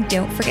stories, and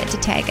don't forget to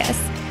tag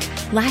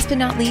us. Last but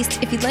not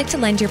least, if you'd like to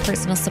lend your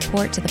personal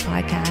support to the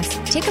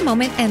podcast, take a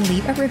moment and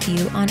leave a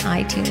review on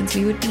iTunes.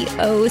 We would be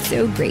oh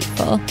so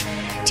grateful.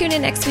 Tune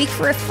in next week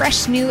for a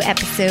fresh new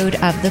episode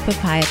of the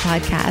Papaya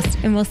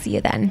Podcast, and we'll see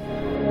you then.